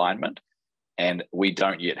industry alignment. and we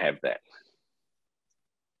don't yet have that.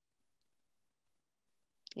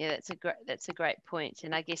 Yeah, that's a great point,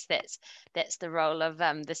 and I guess that's the role of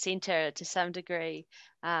the centre to some degree,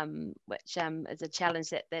 which is a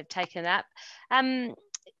challenge that they've taken up.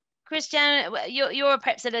 Christian, you're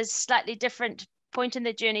perhaps at a slightly different point in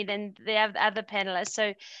the journey than the other panelists.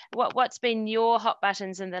 So, what's been your hot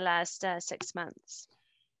buttons in the last 6 months?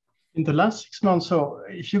 In the last 6 months, so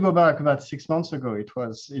if you go back about 6 months ago, it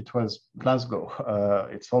was Glasgow.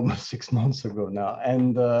 It's almost 6 months ago now,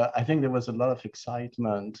 and I think there was a lot of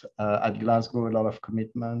excitement at Glasgow, a lot of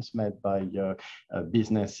commitments made by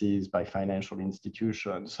businesses, by financial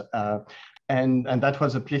institutions, and that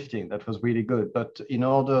was uplifting. That was really good. But in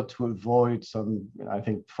order to avoid some, I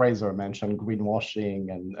think Fraser mentioned greenwashing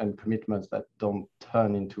and commitments that don't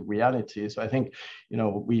turn into reality. So I think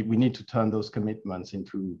we need to turn those commitments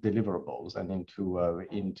into deliverables and into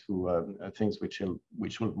things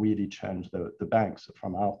which will really change the banks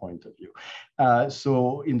from our point of view.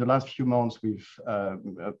 So in the last few months, we've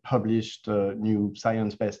published new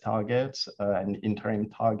science-based targets and interim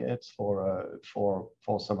targets for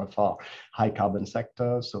some of our high carbon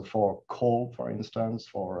sectors. So for coal, for instance,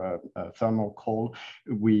 for thermal coal,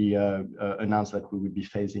 we announced that we would be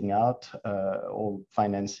phasing out all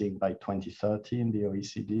financing by 2030 in the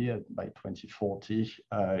OECD, and by 2040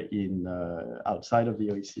 outside of the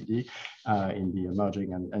OECD, in the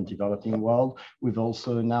emerging and developing world. We've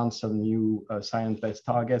also announced some new science-based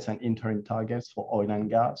targets and interim targets for oil and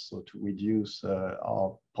gas, so to reduce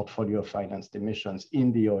our portfolio of financed emissions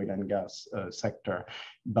in the oil and gas sector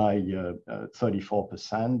by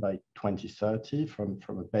 34% by 2030 from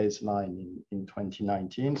a baseline in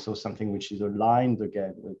 2019. So something which is aligned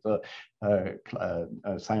again with the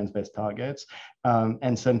science-based targets.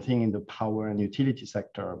 And something in the power and utility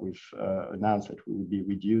sector, we've announced that we will be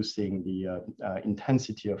reducing the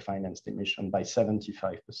intensity of financed emission by 75%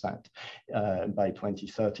 by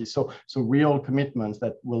 2030. So real commitments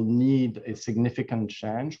that will need a significant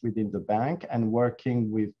change within the bank, and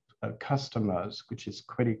working with customers, which is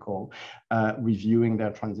critical, reviewing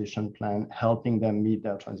their transition plan, helping them meet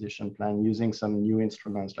their transition plan, using some new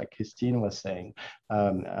instruments like Christine was saying,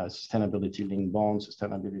 sustainability-linked bonds,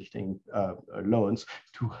 sustainability-linked loans,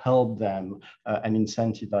 to help them and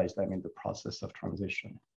incentivize them in the process of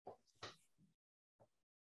transition.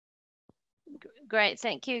 Great,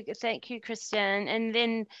 thank you, Christian. And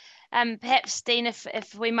then perhaps, Dean,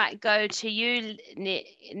 if we might go to you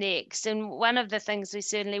next. And one of the things we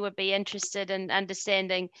certainly would be interested in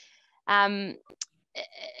understanding,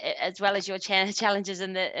 as well as your challenges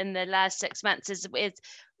in the last 6 months, is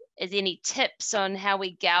any tips on how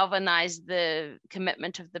we galvanize the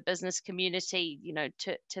commitment of the business community,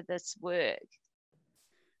 to this work?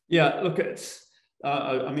 Yeah, look, it's.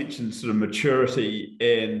 I mentioned sort of maturity,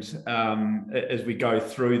 and as we go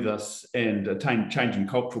through this and changing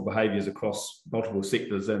cultural behaviours across multiple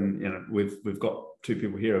sectors, and we've got two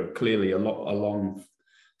people here who are clearly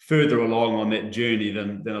further along on that journey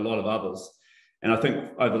than a lot of others. And I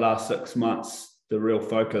think over the last 6 months, the real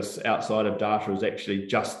focus outside of data is actually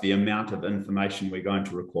just the amount of information we're going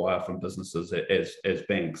to require from businesses as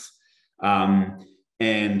banks.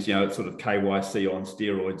 And it's sort of KYC on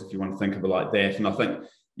steroids, if you want to think of it like that. And I think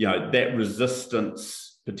that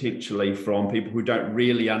resistance potentially from people who don't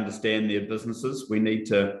really understand their businesses, we need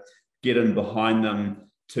to get in behind them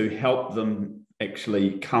to help them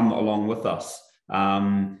actually come along with us.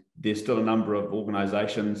 There's still a number of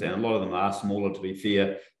organisations, and a lot of them are smaller, to be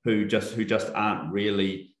fair, who just aren't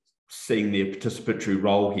really seeing their participatory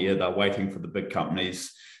role here. They're waiting for the big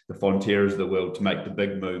companies, the Fonterras of the world, to make the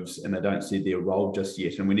big moves, and they don't see their role just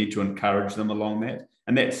yet. And we need to encourage them along that.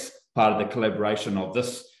 And that's part of the collaboration of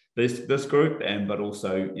this group, but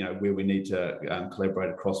also where we need to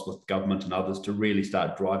collaborate across with government and others to really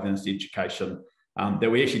start driving this education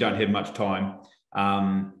that we actually don't have much time.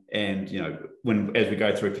 And as we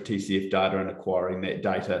go through for TCF data and acquiring that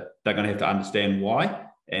data, they're going to have to understand why,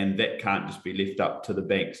 and that can't just be left up to the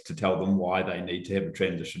banks to tell them why they need to have a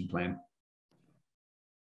transition plan.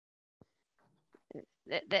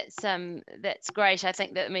 That's great. I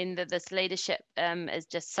think that this leadership is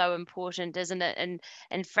just so important, isn't it?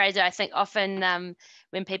 And Fraser, I think often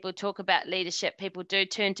when people talk about leadership, people do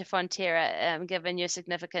turn to Fonterra, given your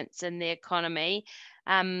significance in the economy.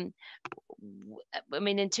 In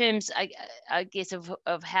terms, I guess,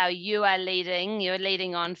 of how you are leading, you're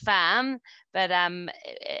leading on farm, but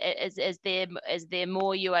is there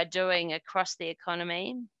more you are doing across the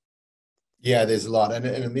economy? Yeah, there's a lot, and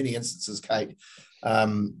in many instances, Kate,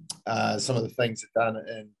 some of the things are done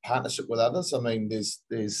in partnership with others. I mean,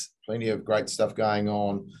 there's plenty of great stuff going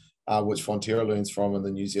on which Fonterra learns from in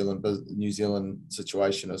the New Zealand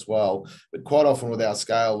situation as well. But quite often with our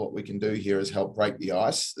scale, what we can do here is help break the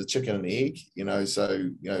ice, the chicken and egg, so,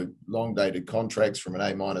 long dated contracts from an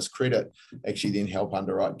A- credit actually then help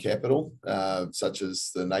underwrite capital, such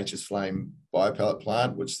as the Nature's Flame biopellet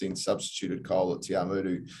plant, which then substituted coal at Te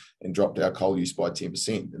Awamutu and dropped our coal use by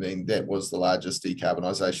 10%. I mean, that was the largest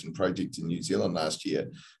decarbonisation project in New Zealand last year.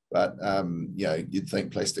 But, you'd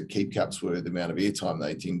think plastic keep cups were the amount of airtime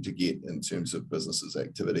they tend to get in terms of businesses'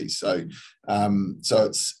 activities. So,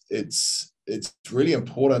 it's really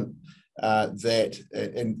important that,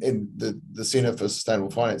 and the Centre for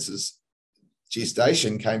Sustainable Finance's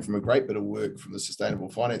gestation came from a great bit of work from the Sustainable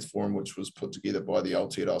Finance Forum, which was put together by the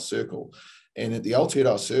Aotearoa Circle. And at the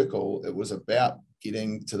Aotearoa Circle, it was about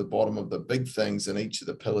getting to the bottom of the big things in each of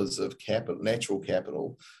the pillars of capital, natural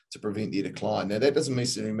capital, to prevent their decline. Now, that doesn't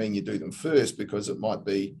necessarily mean you do them first, because it might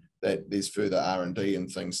be that there's further R&D and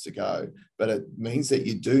things to go, but it means that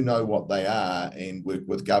you do know what they are and work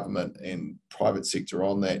with government and private sector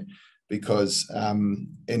on that, because,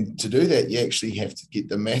 and to do that, you actually have to get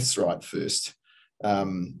the maths right first.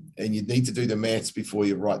 And you need to do the maths before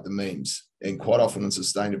you write the memes. And quite often in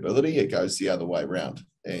sustainability, it goes the other way around.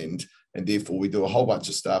 And therefore we do a whole bunch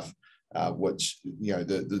of stuff, which,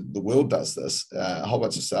 the world does this, a whole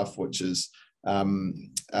bunch of stuff which is,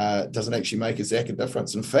 doesn't actually make a zack of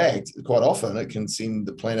difference. In fact, quite often it can send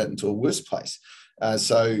the planet into a worse place.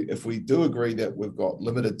 So if we do agree that we've got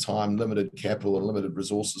limited time, limited capital, and limited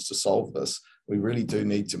resources to solve this, we really do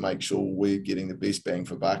need to make sure we're getting the best bang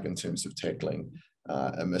for buck in terms of tackling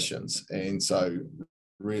emissions. And so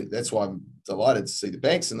that's why I'm delighted to see the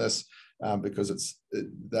banks in this, because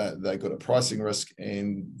they've got a pricing risk,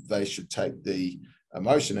 and they should take the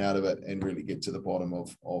emotion out of it and really get to the bottom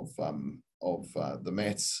of the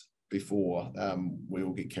maths before we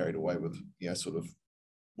all get carried away with sort of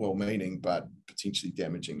well-meaning but potentially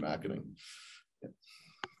damaging marketing.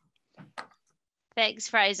 Thanks,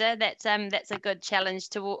 Fraser. That's a good challenge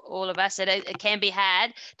to all of us. It can be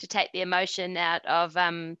hard to take the emotion out of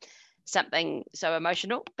something so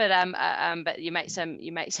emotional, but you make some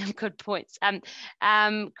good points.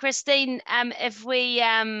 Christine, if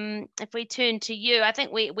we turn to you, I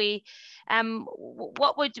think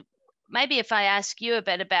what would, maybe if I ask you a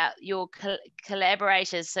bit about your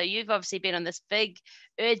collaborators. So you've obviously been on this big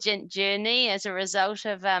urgent journey as a result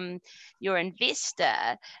of your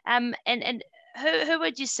investor, and who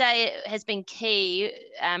would you say has been key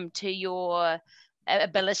to your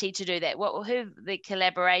ability to do that? Who are the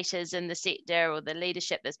collaborators in the sector or the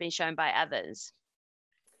leadership that's been shown by others?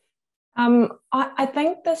 I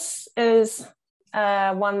think this is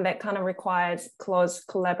one that kind of requires close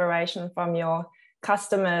collaboration from your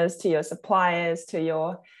customers to your suppliers to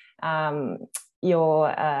your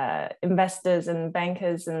investors and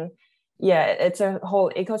bankers, and it's a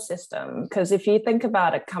whole ecosystem. Because if you think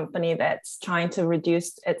about a company that's trying to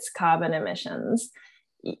reduce its carbon emissions,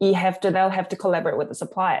 they'll have to collaborate with the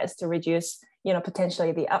suppliers to reduce,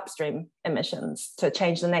 potentially the upstream emissions, to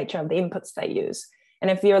change the nature of the inputs they use.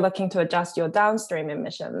 And if you're looking to adjust your downstream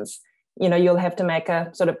emissions, you'll have to make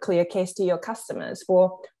a sort of clear case to your customers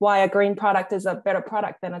for why a green product is a better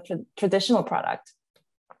product than a traditional product.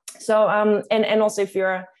 So, and also if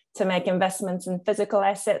you're to make investments in physical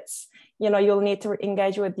assets, you'll need to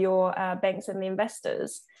engage with your banks and the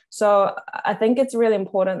investors. So I think it's really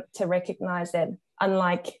important to recognize that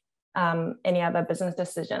unlike any other business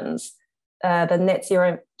decisions, the net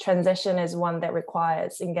zero transition is one that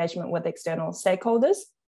requires engagement with external stakeholders.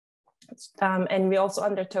 And we also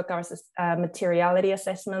undertook our materiality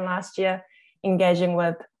assessment last year, engaging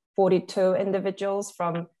with 42 individuals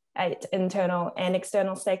from 8 internal and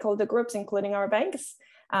external stakeholder groups, including our banks.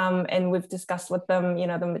 And we've discussed with them,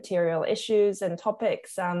 the material issues and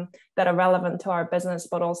topics that are relevant to our business,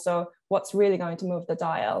 but also what's really going to move the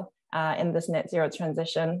dial in this net zero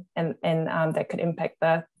transition, and that could impact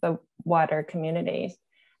the wider community.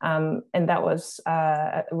 And that was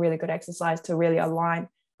a really good exercise to really align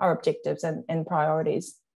our objectives and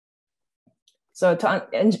priorities. So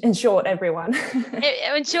in short, everyone.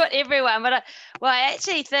 In short, everyone. But I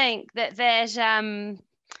actually think that's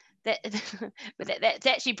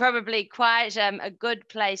actually probably quite a good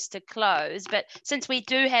place to close. But since we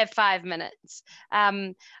do have 5 minutes,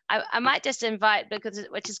 I might just invite,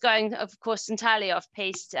 which is going, of course, entirely off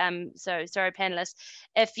piece. So sorry, panelists,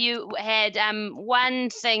 if you had one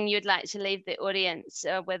thing you'd like to leave the audience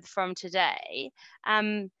with from today,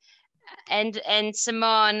 and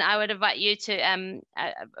Simone, I would invite you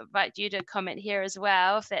to comment here as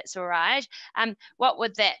well, if that's all right. What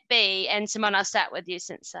would that be? And Simone, I'll start with you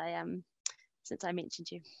since I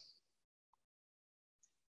mentioned you.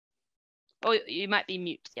 or you might be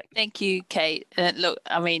mute. Yep. Thank you, Kate. Look,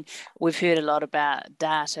 I mean, we've heard a lot about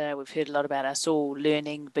data. We've heard a lot about us all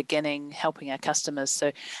learning, beginning, helping our customers.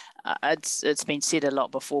 So it's been said a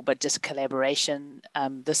lot before, but just collaboration.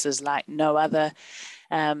 This is like no other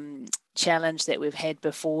challenge that we've had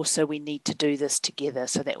before. So we need to do this together.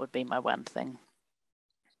 So that would be my one thing.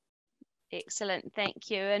 Excellent, thank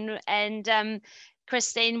you. And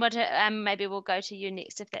Christine, what maybe we'll go to you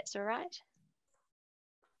next if that's all right.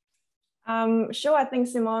 Sure, I think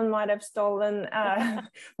Simone might have stolen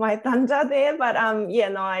my thunder there, but yeah,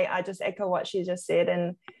 no, I just echo what she just said.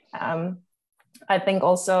 And I think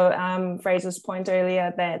also Fraser's point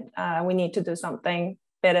earlier that we need to do something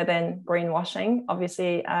better than greenwashing.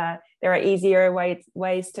 Obviously, there are easier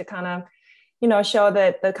ways to kind of, you know, show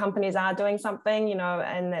that the companies are doing something, you know,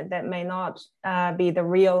 and that may not be the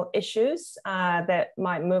real issues that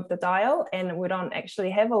might move the dial. And we don't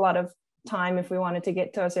actually have a lot of time if we wanted to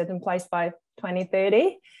get to a certain place by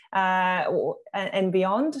 2030 and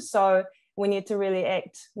beyond. So we need to really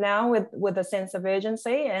act now with a sense of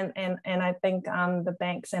urgency. And I think the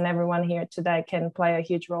banks and everyone here today can play a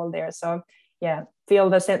huge role there. So yeah,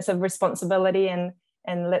 feel the sense of responsibility and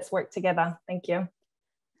let's work together. Thank you.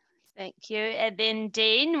 Thank you. And then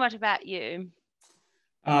Dean, what about you?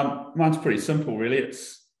 Mine's pretty simple, really.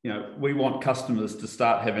 It's, you know, we want customers to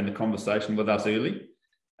start having the conversation with us early.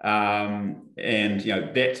 And, you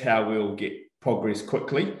know, that's how we'll get progress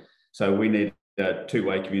quickly. So we need a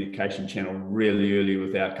two-way communication channel really early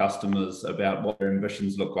with our customers about what their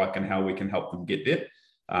ambitions look like and how we can help them get there.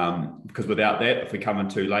 Because without that, if we come in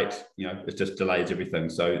too late, you know, it just delays everything.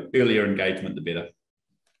 So earlier engagement, the better.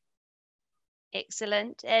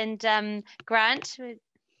 Excellent. And Grant?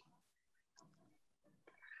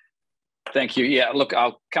 Thank you. Yeah, look,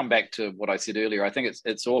 I'll come back to what I said earlier. I think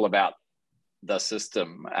it's all about the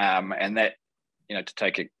system, and that, you know, to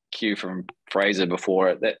take a cue from Fraser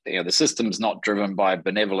before, that, you know, the system's not driven by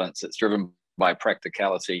benevolence, it's driven by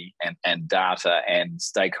practicality and data and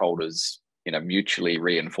stakeholders, you know, mutually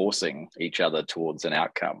reinforcing each other towards an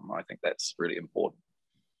outcome. I think that's really important.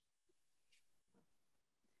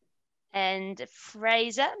 And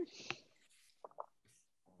Fraser?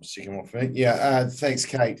 Second one for me. Yeah, thanks,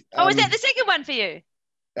 Kate. Oh, is that the second one for you?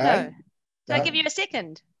 No. Did I give you a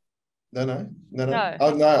second? No. No. Oh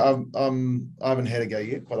no, I haven't had a go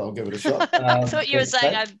yet, but I'll give it a shot. I thought you were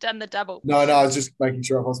saying I've done the double. No, I was just making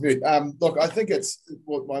sure I was mute. Look, I think it's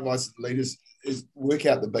what my advice to the leaders is: work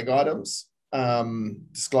out the big items,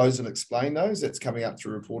 disclose and explain those. That's coming up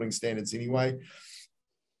through reporting standards anyway.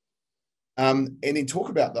 And then talk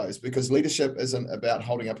about those, because leadership isn't about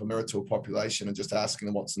holding up a mirror to a population and just asking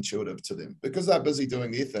them what's intuitive to them, because they're busy doing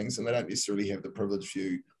their things and they don't necessarily have the privileged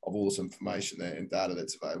view of all this information and data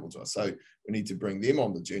that's available to us. So we need to bring them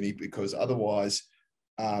on the journey, because otherwise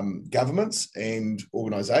governments and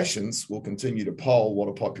organisations will continue to poll what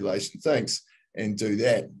a population thinks and do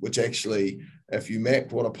that, which actually, if you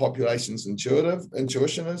map what a population's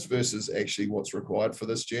intuition is versus actually what's required for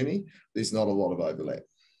this journey, there's not a lot of overlap.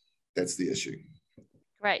 That's the issue.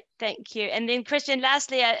 Great, thank you. And then Christian,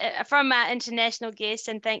 lastly, from our international guest,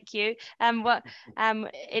 and thank you.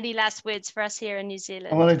 Any last words for us here in New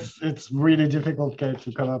Zealand? Well, it's really difficult, Kate,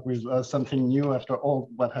 to come up with something new after all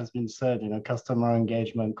what has been said. You know, customer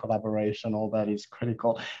engagement, collaboration, all that is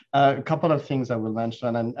critical. A couple of things I will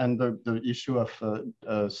mention, and the issue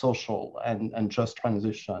of social and just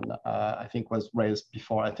transition, I think was raised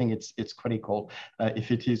before. I think it's critical.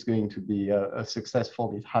 If it is going to be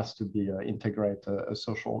successful, it has to be integrate a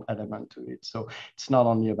social element to it. So it's not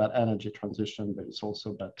only about energy transition, but it's also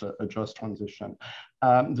about a just transition.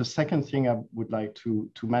 The second thing I would like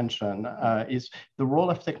to mention is the role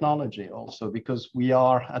of technology also, because we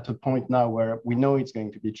are at a point now where we know it's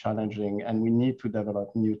going to be challenging and we need to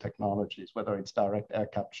develop new technologies, whether it's direct air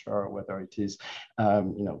capture, whether it is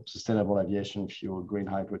sustainable aviation fuel, green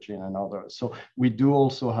hydrogen, and others. So we do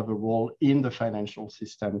also have a role in the financial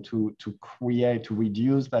system to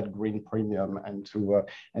reduce that green premium and to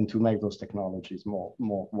make those technologies more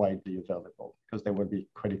widely available, because they will be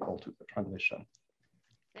critical to the transition.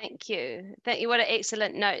 Thank you. What an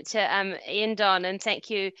excellent note to end on, and thank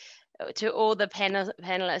you to all the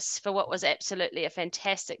panelists for what was absolutely a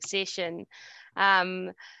fantastic session.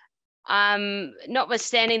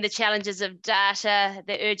 Notwithstanding the challenges of data,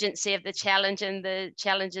 the urgency of the challenge, and the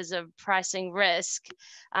challenges of pricing risk,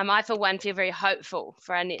 I for one feel very hopeful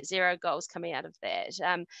for our net zero goals coming out of that.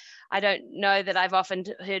 I don't know that I've often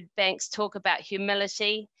heard banks talk about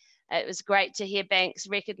humility. It was great to hear banks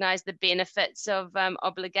recognise the benefits of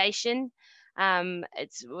obligation.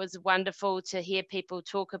 It was wonderful to hear people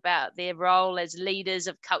talk about their role as leaders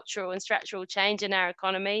of cultural and structural change in our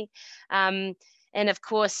economy. And of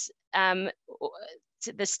course,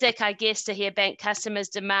 the stick, I guess, to hear bank customers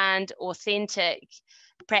demand authentic,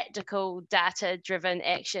 practical, data-driven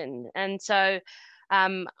action. And so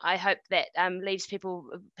I hope that leaves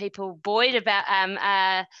people buoyed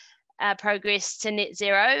about progress to net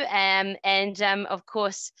zero. And of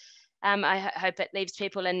course, I hope it leaves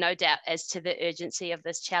people in no doubt as to the urgency of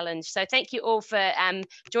this challenge. So thank you all for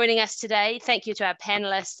joining us today. Thank you to our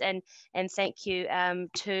panelists, and thank you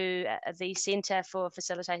to the Centre for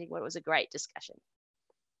facilitating what was a great discussion.